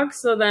stuck,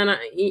 so then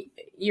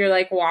you're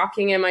like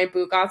walking and my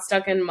boot got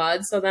stuck in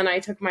mud, so then I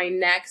took my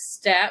next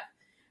step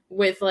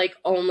with like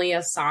only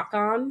a sock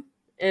on,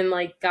 and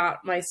like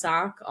got my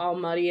sock all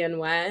muddy and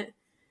wet.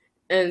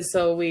 And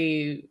so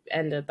we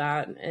ended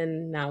that,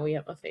 and now we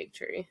have a fake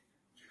tree.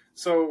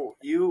 So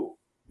you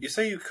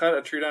say you cut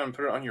a tree down and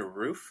put it on your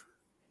roof?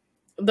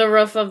 The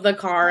roof of the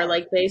car,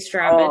 like they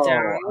strap it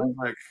down. I'm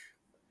like,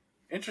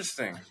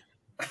 interesting.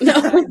 No,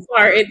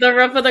 sorry, the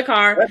roof of the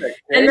car.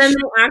 And then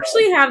they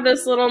actually have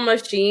this little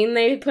machine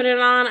they put it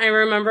on. I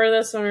remember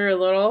this when we were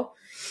little.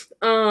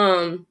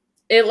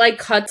 It like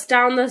cuts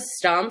down the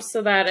stump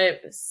so that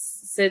it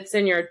sits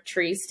in your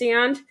tree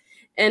stand,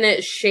 and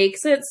it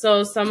shakes it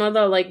so some of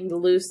the like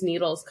loose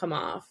needles come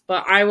off.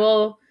 But I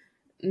will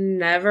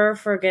never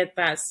forget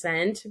that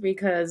scent,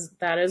 because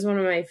that is one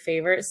of my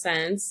favorite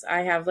scents.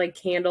 I have like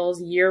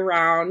candles year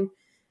round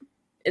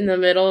in the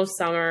middle of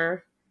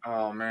summer.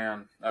 Oh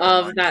man,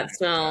 Of that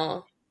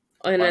smell,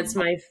 and it's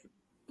my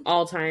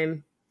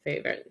all-time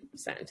favorite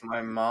scent.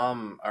 My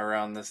mom,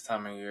 around this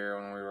time of year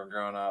when we were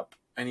growing up,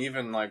 and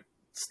even like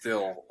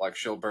still, like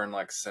she'll burn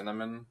like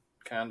cinnamon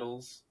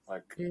candles,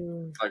 like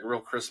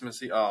real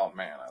Christmassy. Oh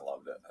man, I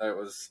loved it. It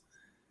was,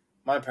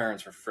 my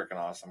parents were freaking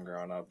awesome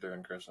growing up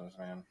doing Christmas,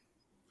 man.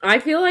 I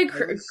feel like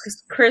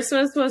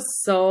Christmas was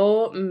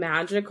so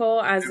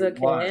magical as a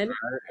kid. Right?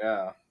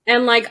 Yeah.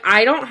 And like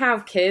I don't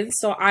have kids,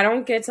 so I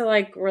don't get to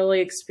like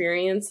really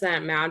experience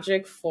that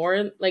magic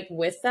for like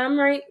with them,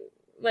 right?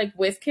 Like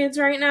with kids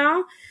right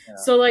now. Yeah.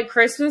 So like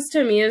Christmas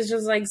to me is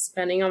just like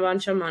spending a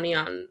bunch of money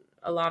on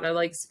a lot of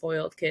like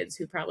spoiled kids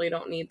who probably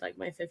don't need like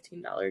my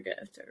 $15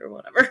 gift or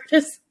whatever.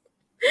 Just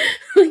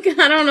like,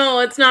 I don't know,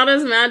 it's not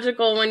as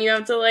magical when you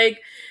have to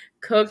like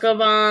cook a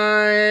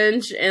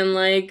bunch and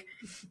like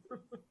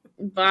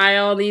buy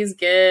all these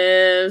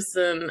gifts,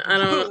 and I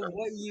don't know.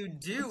 What you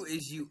do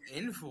is you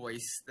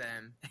invoice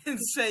them and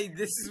say,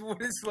 this is what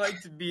it's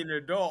like to be an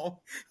adult.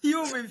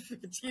 You owe me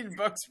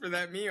 $15 for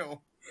that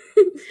meal.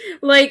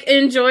 Like,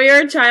 enjoy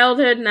your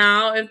childhood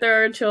now if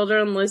there are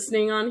children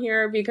listening on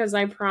here, because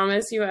I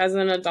promise you as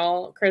an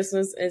adult,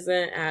 Christmas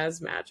isn't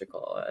as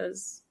magical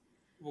as...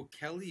 Well,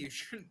 Kelly, you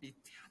shouldn't be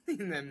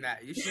telling them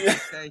that. You should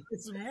say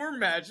it's more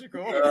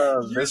magical.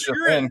 Mr.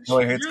 Finn,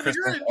 Kelly hates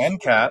Christmas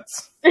and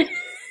cats.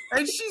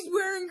 And she's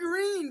wearing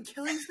green.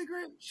 Kelly's the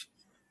Grinch.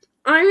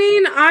 I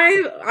mean,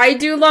 I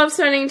do love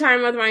spending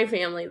time with my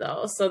family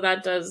though, so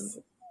that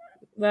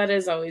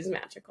is always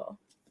magical.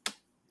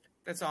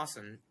 That's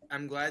awesome.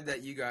 I'm glad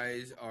that you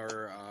guys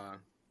are,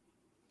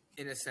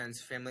 in a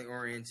sense, family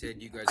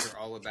oriented. You guys are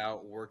all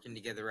about working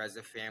together as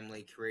a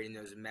family, creating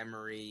those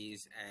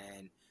memories,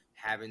 and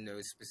having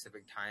those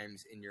specific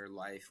times in your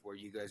life where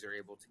you guys are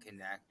able to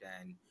connect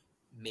and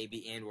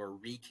or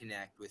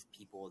reconnect with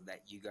people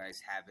that you guys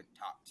haven't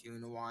talked to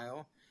in a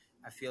while.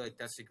 I feel like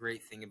that's the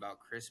great thing about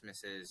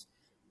Christmas is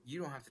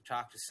you don't have to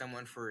talk to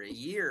someone for a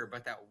year,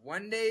 but that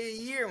one day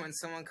a year when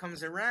someone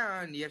comes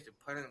around, you have to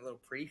put on a little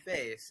pretty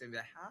face and be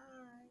like,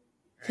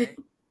 hi. Right?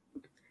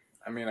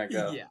 I mean, I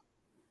guess. Yeah.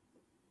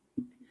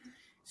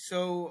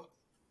 So,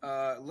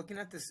 looking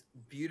at this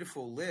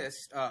beautiful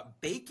list,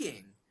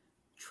 baking.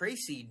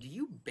 Tracy, do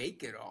you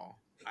bake at all?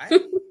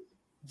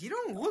 You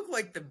don't look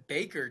like the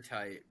baker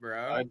type,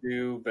 bro. I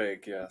do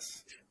bake,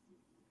 yes.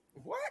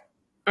 What?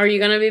 Are you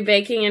going to be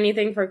baking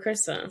anything for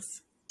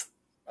Christmas?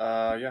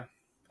 Yeah.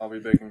 I'll be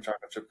baking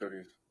chocolate chip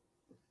cookies.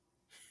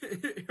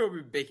 He'll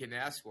be baking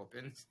ass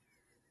whoopings.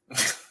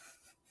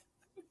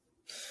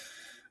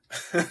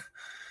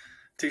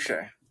 Touche.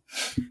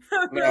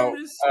 No,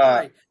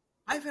 sorry.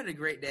 I've had a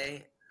great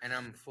day, and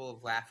I'm full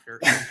of laughter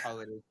and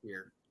holiday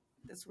cheer.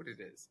 That's what it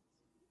is.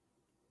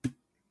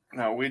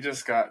 No, we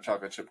just got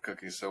chocolate chip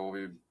cookies, so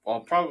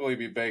I'll probably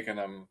be baking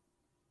them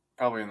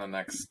probably in the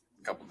next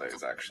couple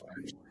days, actually.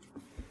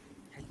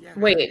 Yeah,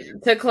 man.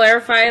 Wait, to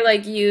clarify,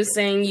 like you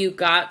saying you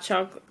got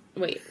chocolate.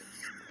 Wait,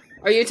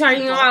 are you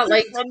talking about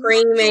like From the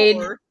pre-made?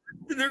 store,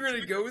 they're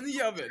gonna go in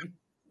the oven.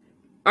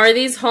 Are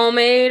these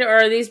homemade or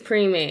are these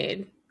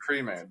pre-made?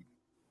 Pre-made.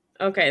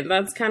 Okay,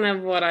 that's kind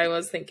of what I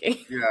was thinking.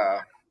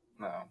 Yeah.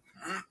 No.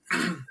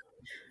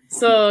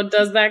 So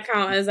does that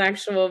count as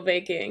actual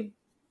baking?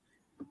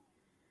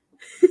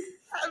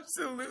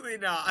 Absolutely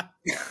not.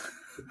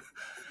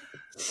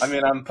 I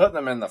mean, I'm putting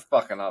them in the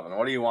fucking oven.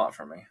 What do you want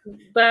from me?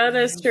 That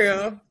is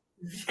true.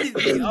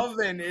 The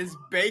oven is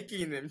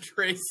baking them,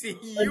 Tracy.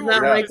 It's You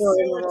not are like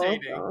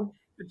facilitating so.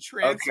 the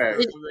transfer Okay.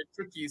 of the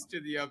cookies to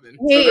the oven.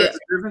 So Hey, there's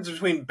a difference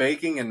between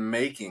baking and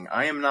making.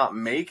 I am not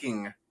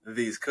making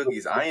these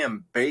cookies. I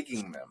am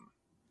baking them.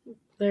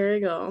 there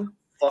you go.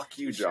 Fuck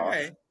you, Josh.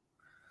 Okay.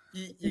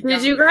 You Did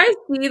got you me. guys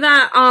see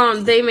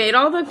that? They made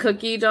all the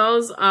cookie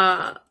doughs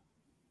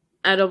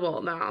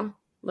edible now,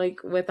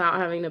 like without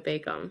having to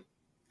bake them.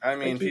 I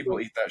mean, Like, you people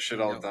can- eat that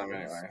shit all the time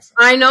anyway. So.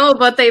 I know,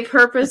 but they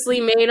purposely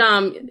made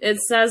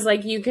it says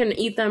like you can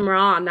eat them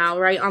raw now,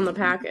 right on the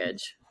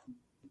package.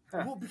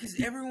 Well,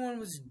 because everyone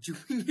was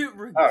doing it Oh,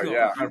 regardless.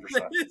 yeah,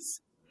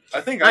 100%.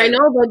 I think I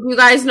know, but you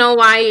guys know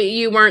why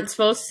you weren't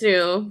supposed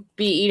to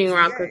be eating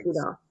raw The cookie eggs.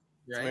 dough.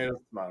 Right? Tomatoes,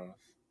 tomatoes.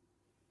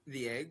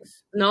 The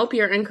eggs. Nope,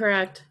 you're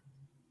incorrect.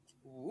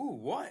 Ooh,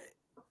 what?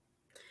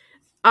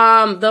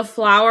 The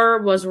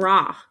flour was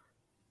raw.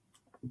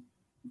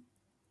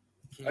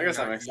 Can I you guess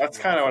that not makes. eat That's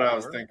raw kind of what I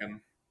was flour?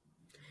 thinking.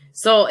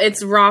 So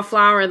it's raw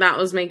flour that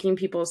was making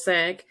people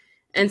sick.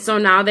 And so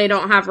now they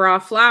don't have raw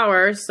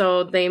flour,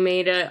 so they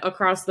made it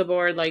across the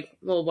board, like,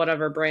 well,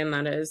 whatever brand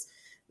that is.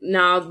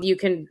 Now you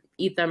can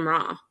eat them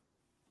raw.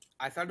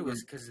 I thought it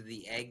was because of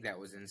the egg that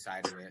was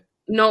inside of it.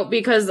 No,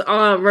 because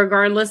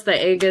regardless, the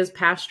egg is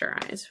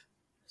pasteurized.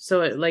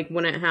 So it like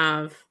wouldn't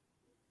have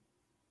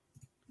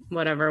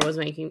whatever was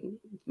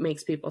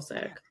makes people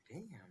sick.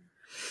 Damn.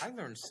 I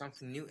learned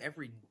something new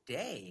every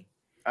day.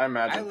 I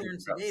imagine. I learned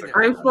people got today sick. that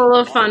I'm full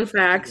of fun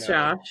facts,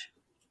 Josh.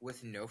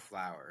 With no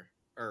flour.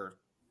 Or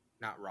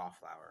not raw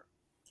flour.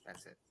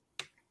 That's it.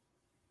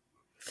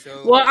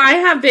 So Well, I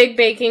have big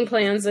baking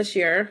plans this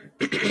year.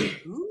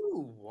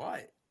 ooh,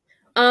 what?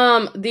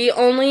 Do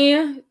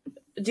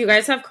you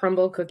guys have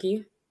crumble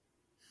cookie?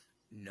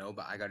 No,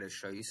 but I gotta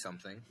show you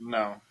something.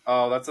 No.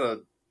 Oh, that's a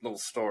little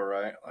store,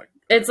 right? Like.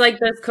 It's like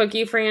this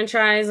cookie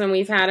franchise, and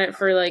we've had it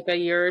for like a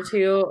year or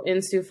two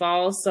in Sioux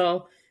Falls.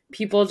 So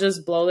people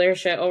just blow their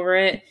shit over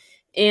it.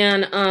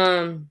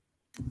 And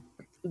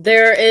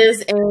there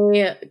is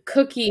a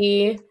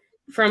cookie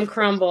from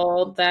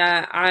Crumble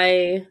that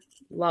I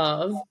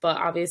love, but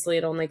obviously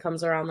it only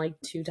comes around like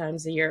 2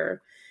 times a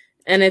year.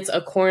 And it's a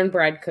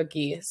cornbread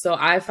cookie. So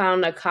I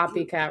found a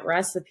copycat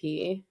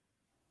recipe,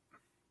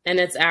 and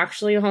it's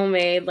actually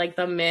homemade, like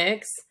the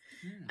mix.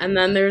 And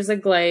then there's a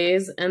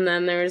glaze, and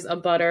then there's a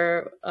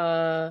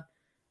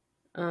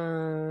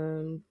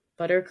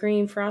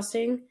buttercream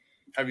frosting.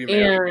 Have you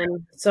made it?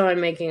 And so I'm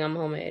making them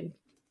homemade.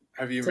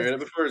 Have you made it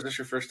before? Or is this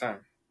your first time?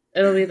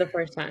 It'll be the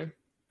first time.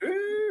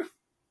 Ooh.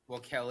 Well,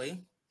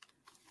 Kelly,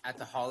 at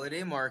the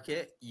holiday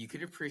market, you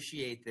could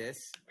appreciate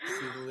this.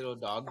 See the little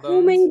dog bones?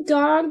 Homemade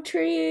dog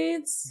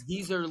treats.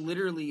 These are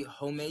literally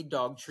homemade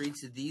dog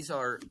treats. These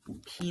are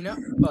peanut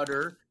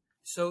butter.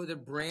 So the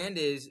brand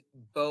is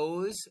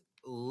Bo's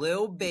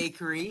Lil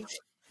Bakery.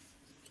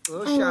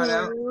 Little shout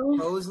out. Aw.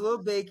 Bo's Lil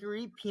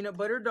Bakery, peanut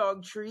butter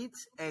dog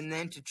treats. And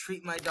then to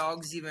treat my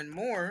dogs even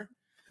more,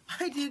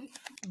 I did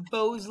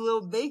Bo's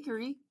Lil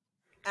Bakery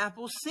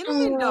apple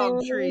cinnamon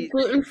dog treats.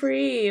 Gluten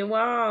free.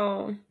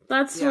 Wow.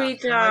 That's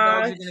sweet, so my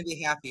dogs Josh. are going to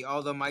be happy.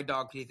 Although my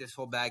dog could eat this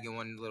whole bag in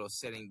one little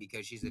sitting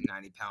because she's a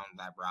 90-pound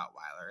lab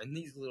Rottweiler. And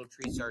these little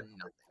treats are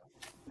nothing.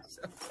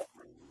 So,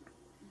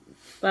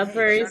 That's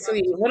very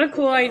sweet. What a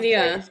cool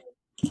idea.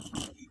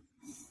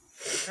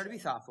 try to be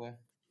thoughtful.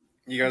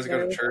 You guys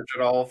go to church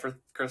at all for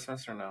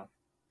Christmas or no?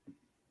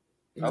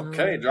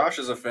 Okay, Josh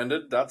is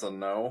offended. That's a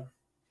no.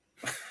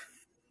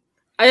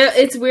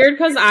 It's weird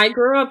because I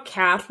grew up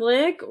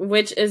Catholic,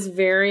 which is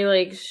very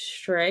like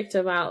strict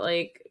about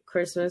like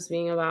Christmas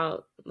being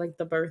about like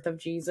the birth of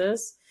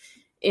Jesus,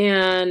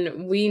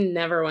 and we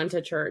never went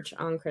to church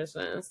on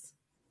Christmas.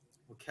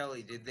 Well,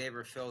 Kelly, did they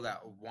ever fill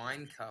that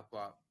wine cup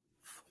up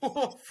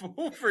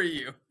full for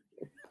you?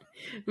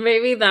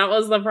 Maybe that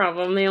was the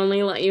problem. They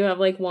only let you have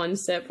like one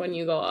sip when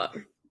you go up.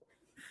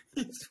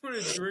 You just want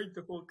to drink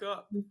the whole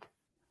cup.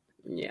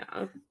 Yeah.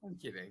 I'm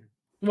kidding.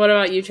 What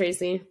about you,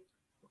 Tracy?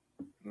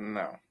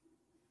 No.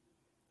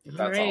 That's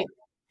All right.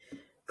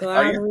 all.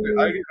 I Glad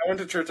we... went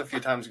to church a few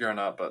times growing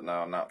up, but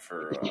no, not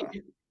for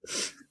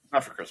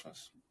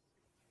Christmas.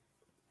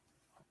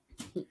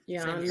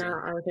 Yeah, Same not here.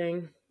 our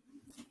thing.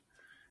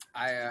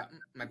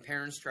 My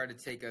parents tried to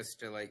take us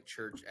to like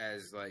church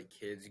as like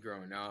kids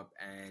growing up,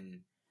 and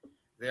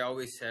they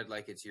always said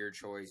like it's your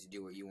choice,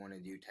 do what you want to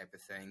do type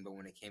of thing. But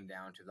when it came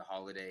down to the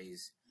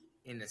holidays,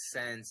 in a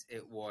sense,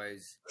 it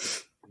was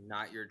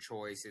not your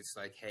choice. It's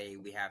like, hey,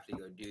 we have to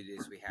go do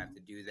this, we have to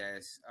do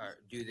this,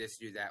 do this,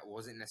 do that.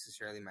 Wasn't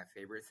necessarily my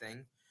favorite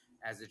thing.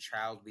 As a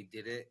child, we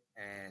did it,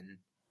 and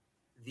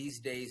these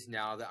days,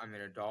 now that I'm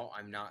an adult,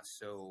 I'm not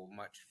so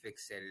much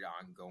fixated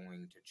on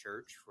going to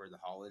church for the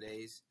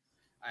holidays.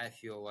 I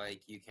feel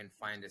like you can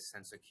find a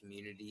sense of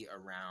community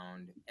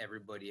around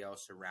everybody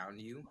else around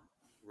you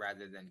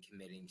rather than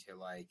committing to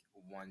like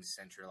one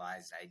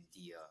centralized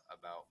idea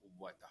about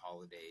what the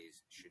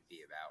holidays should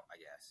be about, I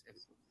guess,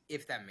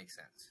 if that makes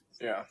sense.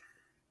 Yeah.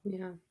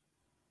 Yeah.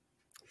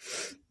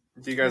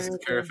 Do you guys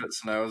care if it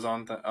snows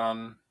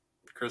on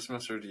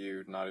Christmas, or do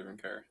you not even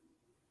care?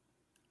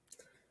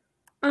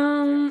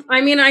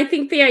 I mean, I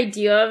think the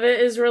idea of it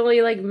is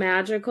really like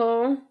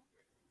magical.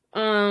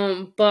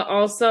 But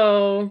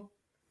also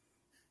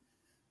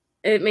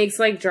it makes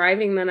like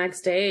driving the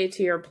next day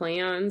to your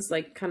plans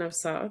like kind of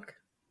suck.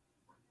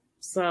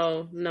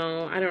 So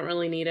no, I don't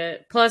really need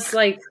it. Plus,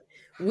 like,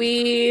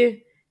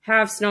 we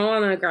have snow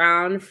on the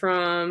ground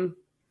from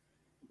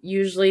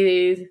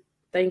usually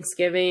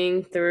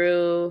Thanksgiving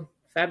through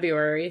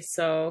February,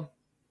 so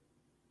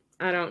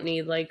I don't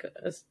need like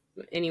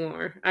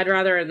anymore. I'd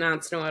rather it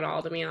not snow at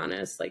all, to be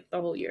honest, like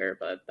the whole year,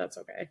 but that's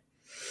okay.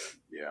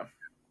 Yeah.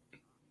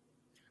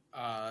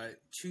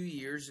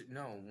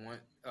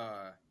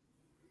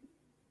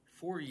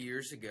 4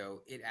 years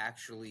ago, it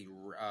actually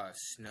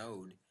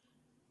snowed.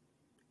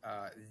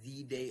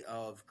 The day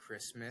of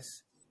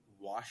Christmas,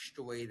 washed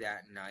away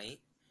that night.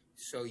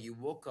 So you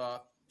woke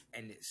up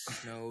and it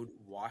snowed,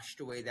 washed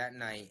away that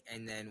night.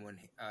 And then when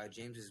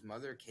James's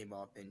mother came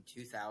up in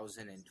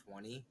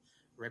 2020,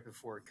 right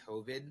before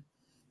COVID,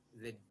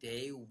 the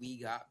day we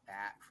got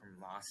back from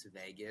Las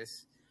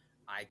Vegas,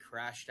 I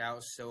crashed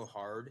out so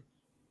hard.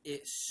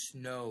 It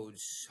snowed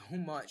so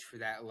much for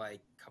that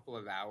like couple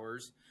of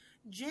hours.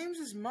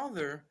 James's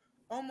mother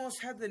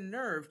almost had the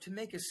nerve to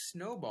make a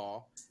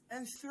snowball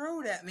and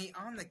throw it at me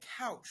on the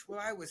couch while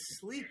I was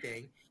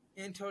sleeping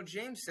until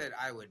James said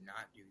I would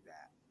not do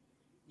that.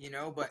 You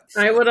know, but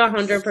I would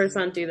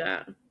 100% do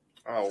that.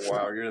 Oh,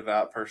 wow. You're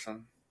that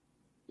person.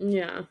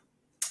 Yeah.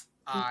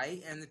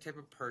 I am the type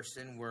of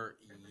person where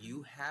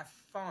you have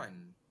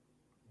fun.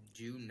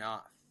 Do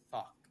not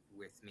fuck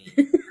with me.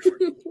 Or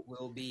it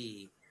will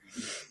be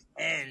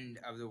the end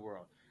of the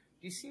world.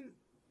 Do you see?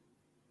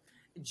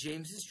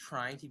 James is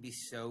trying to be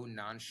so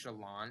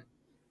nonchalant,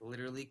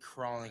 literally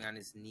crawling on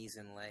his knees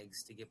and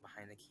legs to get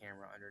behind the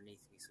camera underneath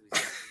me so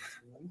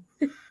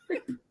he's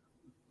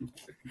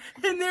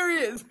and there he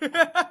is.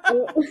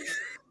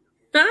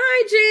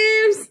 Hi,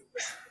 James.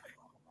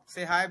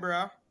 Say hi,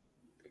 bro.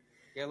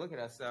 Yeah, look at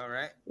us though,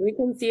 right? We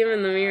can see him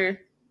in the mirror.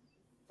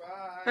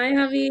 Bye. Hi,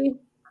 hubby.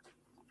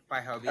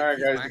 Bye, hubby. All right,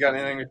 guys. You got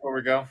anything before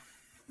we go?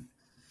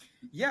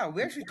 Yeah,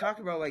 we actually talked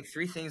about like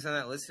 3 things on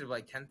that list of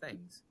like 10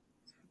 things.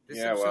 This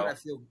Yeah, episode, well, I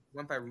feel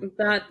went by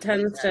That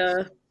tends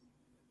to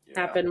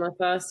happen with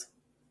us.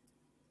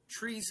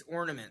 Trees,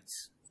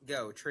 ornaments.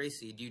 Go,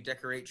 Tracy. Do you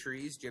decorate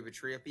trees? Do you have a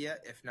tree up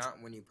yet? If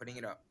not, when are you putting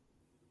it up?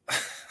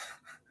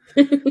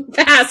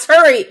 Fast,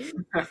 hurry!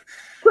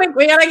 Quick,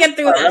 we gotta get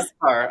through this.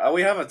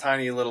 We have a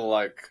tiny little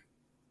like,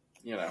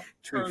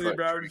 Charlie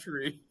Brown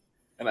tree,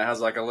 and it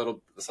has like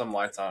some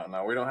lights on it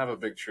now. We don't have a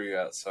big tree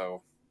yet,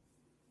 so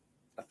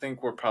I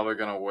think we're probably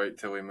gonna wait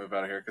till we move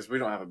out of here because we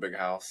don't have a big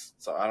house.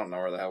 So I don't know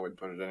where the hell we'd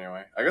put it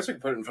anyway. I guess we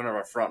could put it in front of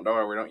our front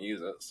door. We don't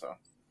use it, so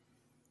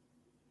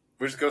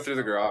we just go through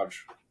the garage.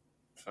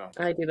 So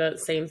I do the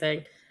same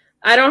thing.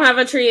 I don't have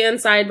a tree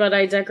inside, but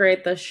I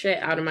decorate the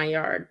shit out of my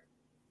yard.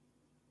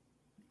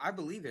 I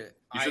believe it.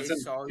 You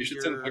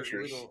should send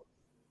pictures.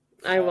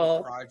 I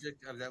will.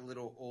 Project of that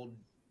little old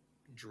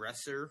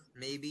dresser,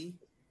 maybe.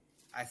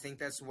 I think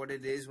that's what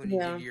it is when you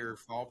did your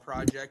fall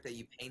project that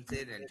you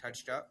painted and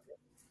touched up.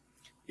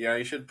 Yeah,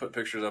 you should put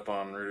pictures up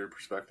on Rooted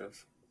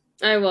Perspectives.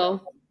 I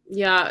will.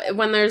 Yeah,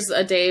 when there's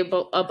a day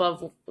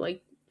above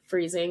like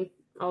freezing,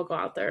 I'll go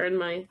out there in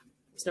my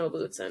snow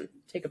boots and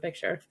take a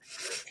picture.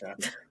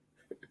 Okay.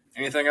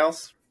 Anything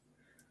else?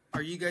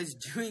 Are you guys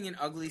doing an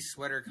ugly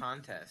sweater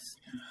contest?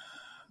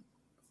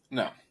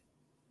 No.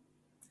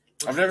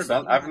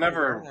 Well, I've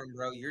never. One,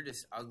 bro, you're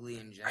just ugly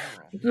in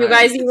general. You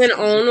guys even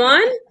own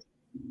one?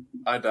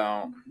 I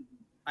don't.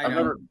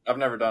 I've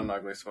never done an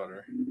ugly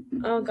sweater.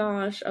 Oh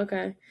gosh,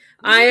 okay.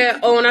 I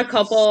own a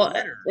couple,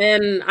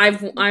 and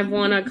I've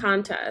won a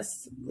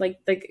contest.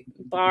 Like the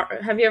bar.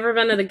 Have you ever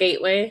been to the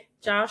Gateway,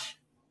 Josh?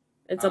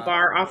 It's a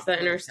bar off the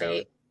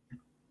interstate.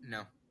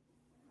 No.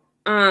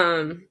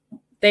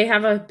 They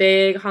have a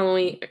big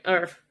Halloween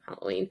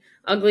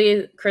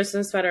ugly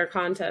Christmas sweater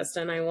contest,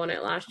 and I won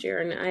it last year,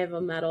 and I have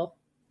a medal.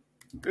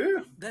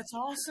 Yeah. That's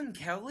awesome,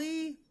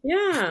 Kelly.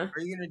 Yeah.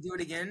 Are you gonna do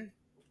it again?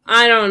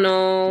 I don't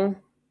know.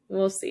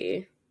 We'll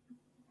see.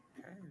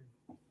 Okay.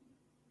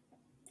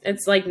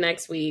 It's like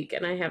next week,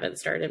 and I haven't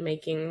started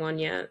making one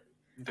yet.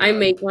 Yeah. I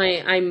made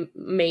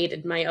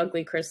my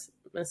ugly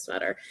Christmas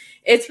sweater.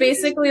 It's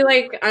basically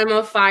like I'm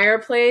a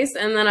fireplace,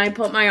 and then I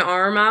put my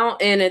arm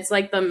out, and it's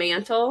like the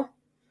mantle.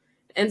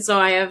 And so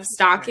I have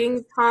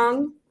stockings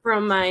hung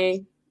from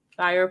my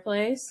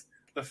fireplace,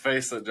 The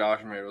face that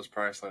Josh made was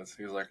priceless.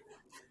 He was like,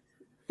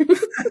 like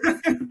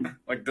You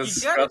gotta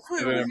disgusted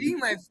quit him. reading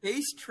my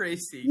face,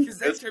 Tracy, because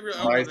that's It's that was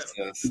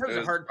priceless. a It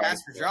was hard pass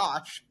for priceless.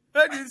 Josh.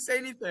 I didn't say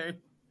anything.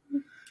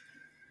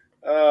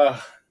 All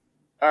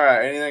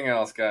right. Anything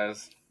else,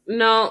 guys?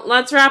 No,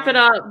 let's wrap it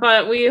up.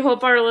 But we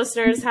hope our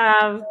listeners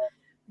have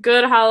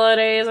good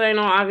holidays. I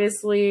know,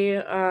 obviously,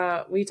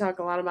 we talk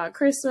a lot about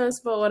Christmas,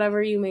 but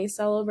whatever you may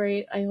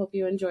celebrate, I hope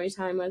you enjoy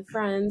time with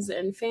friends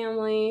and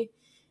family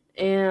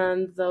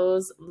and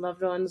those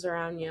loved ones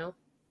around you.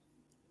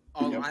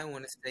 All Yep. I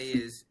want to say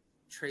is,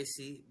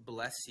 Tracy,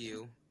 bless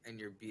you and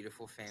your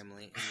beautiful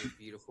family and your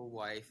beautiful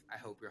wife. I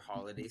hope your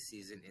holiday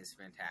season is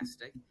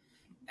fantastic.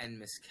 And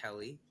Miss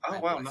Kelly, Oh, I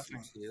wow, bless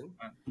nothing. you too.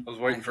 I was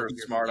waiting I for a hope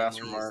your smart ass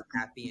family is remark.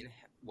 happy and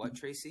what,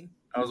 Tracy?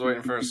 I was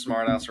waiting for a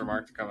smart ass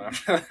remark to come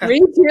out. Me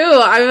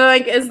too. I'm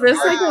like, is this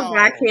like a Wow.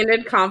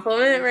 backhanded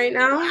compliment right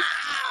now?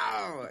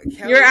 Wow!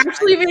 Kelly, You're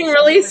actually I being hope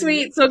really you and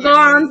sweet. your So go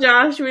family- on,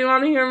 Josh. We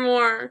want to hear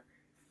more.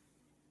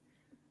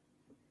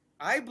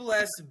 I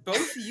bless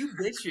both of you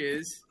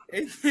bitches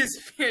in this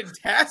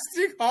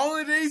fantastic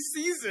holiday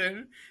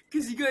season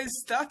because you guys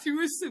thought there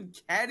was some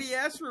catty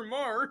ass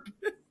remark.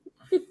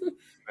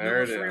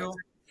 There it for is. real,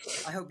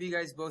 I hope you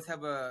guys both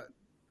have a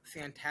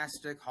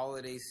fantastic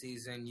holiday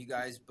season. You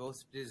guys both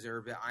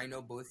deserve it. I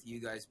know both of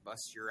you guys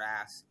bust your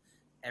ass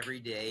every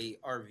day.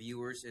 Our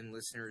viewers and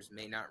listeners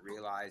may not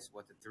realize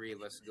what the three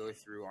of us go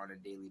through on a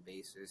daily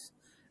basis.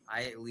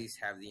 I at least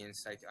have the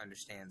insight to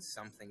understand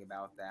something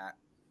about that.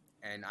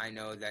 And I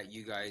know that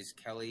you guys,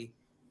 Kelly,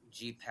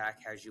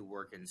 G-Pack has you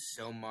working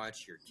so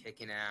much. You're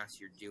kicking ass.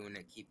 You're doing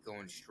it. Keep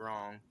going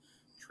strong.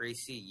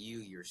 Tracy,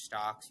 your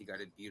stocks. You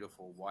got a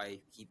beautiful wife.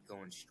 Keep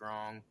going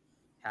strong.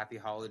 Happy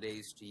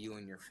holidays to you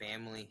and your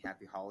family.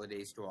 Happy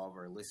holidays to all of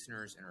our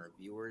listeners and our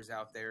viewers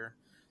out there.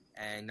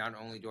 And not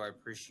only do I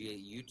appreciate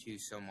you two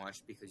so much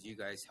because you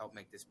guys help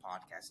make this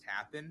podcast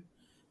happen,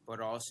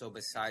 but also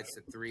besides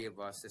the three of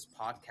us, this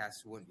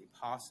podcast wouldn't be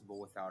possible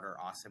without our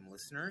awesome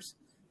listeners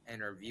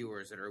and our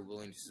viewers that are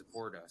willing to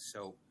support us.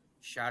 So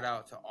shout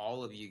out to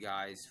all of you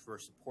guys for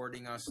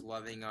supporting us,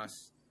 loving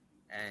us,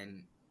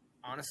 and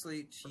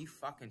honestly, to you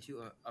fucking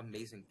two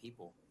amazing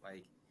people.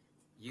 Like,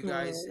 you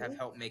guys have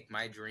helped make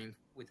my dream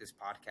with this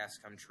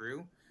podcast come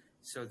true.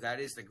 So that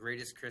is the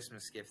greatest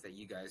Christmas gift that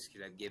you guys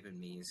could have given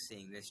me, is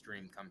seeing this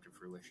dream come to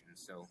fruition.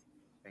 So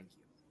thank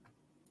you.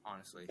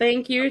 Honestly.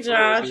 Thank you,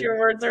 Josh. Your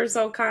words are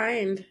so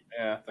kind.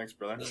 Yeah, thanks,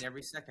 brother. I mean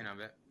every second of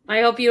it.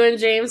 I hope you and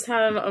James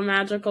have a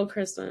magical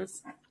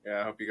Christmas.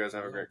 Yeah, I hope you guys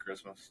have a great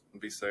Christmas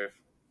and be safe.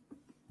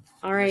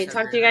 All right.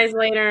 Talk to you guys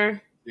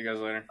later. See you guys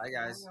later. Bye,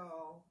 guys.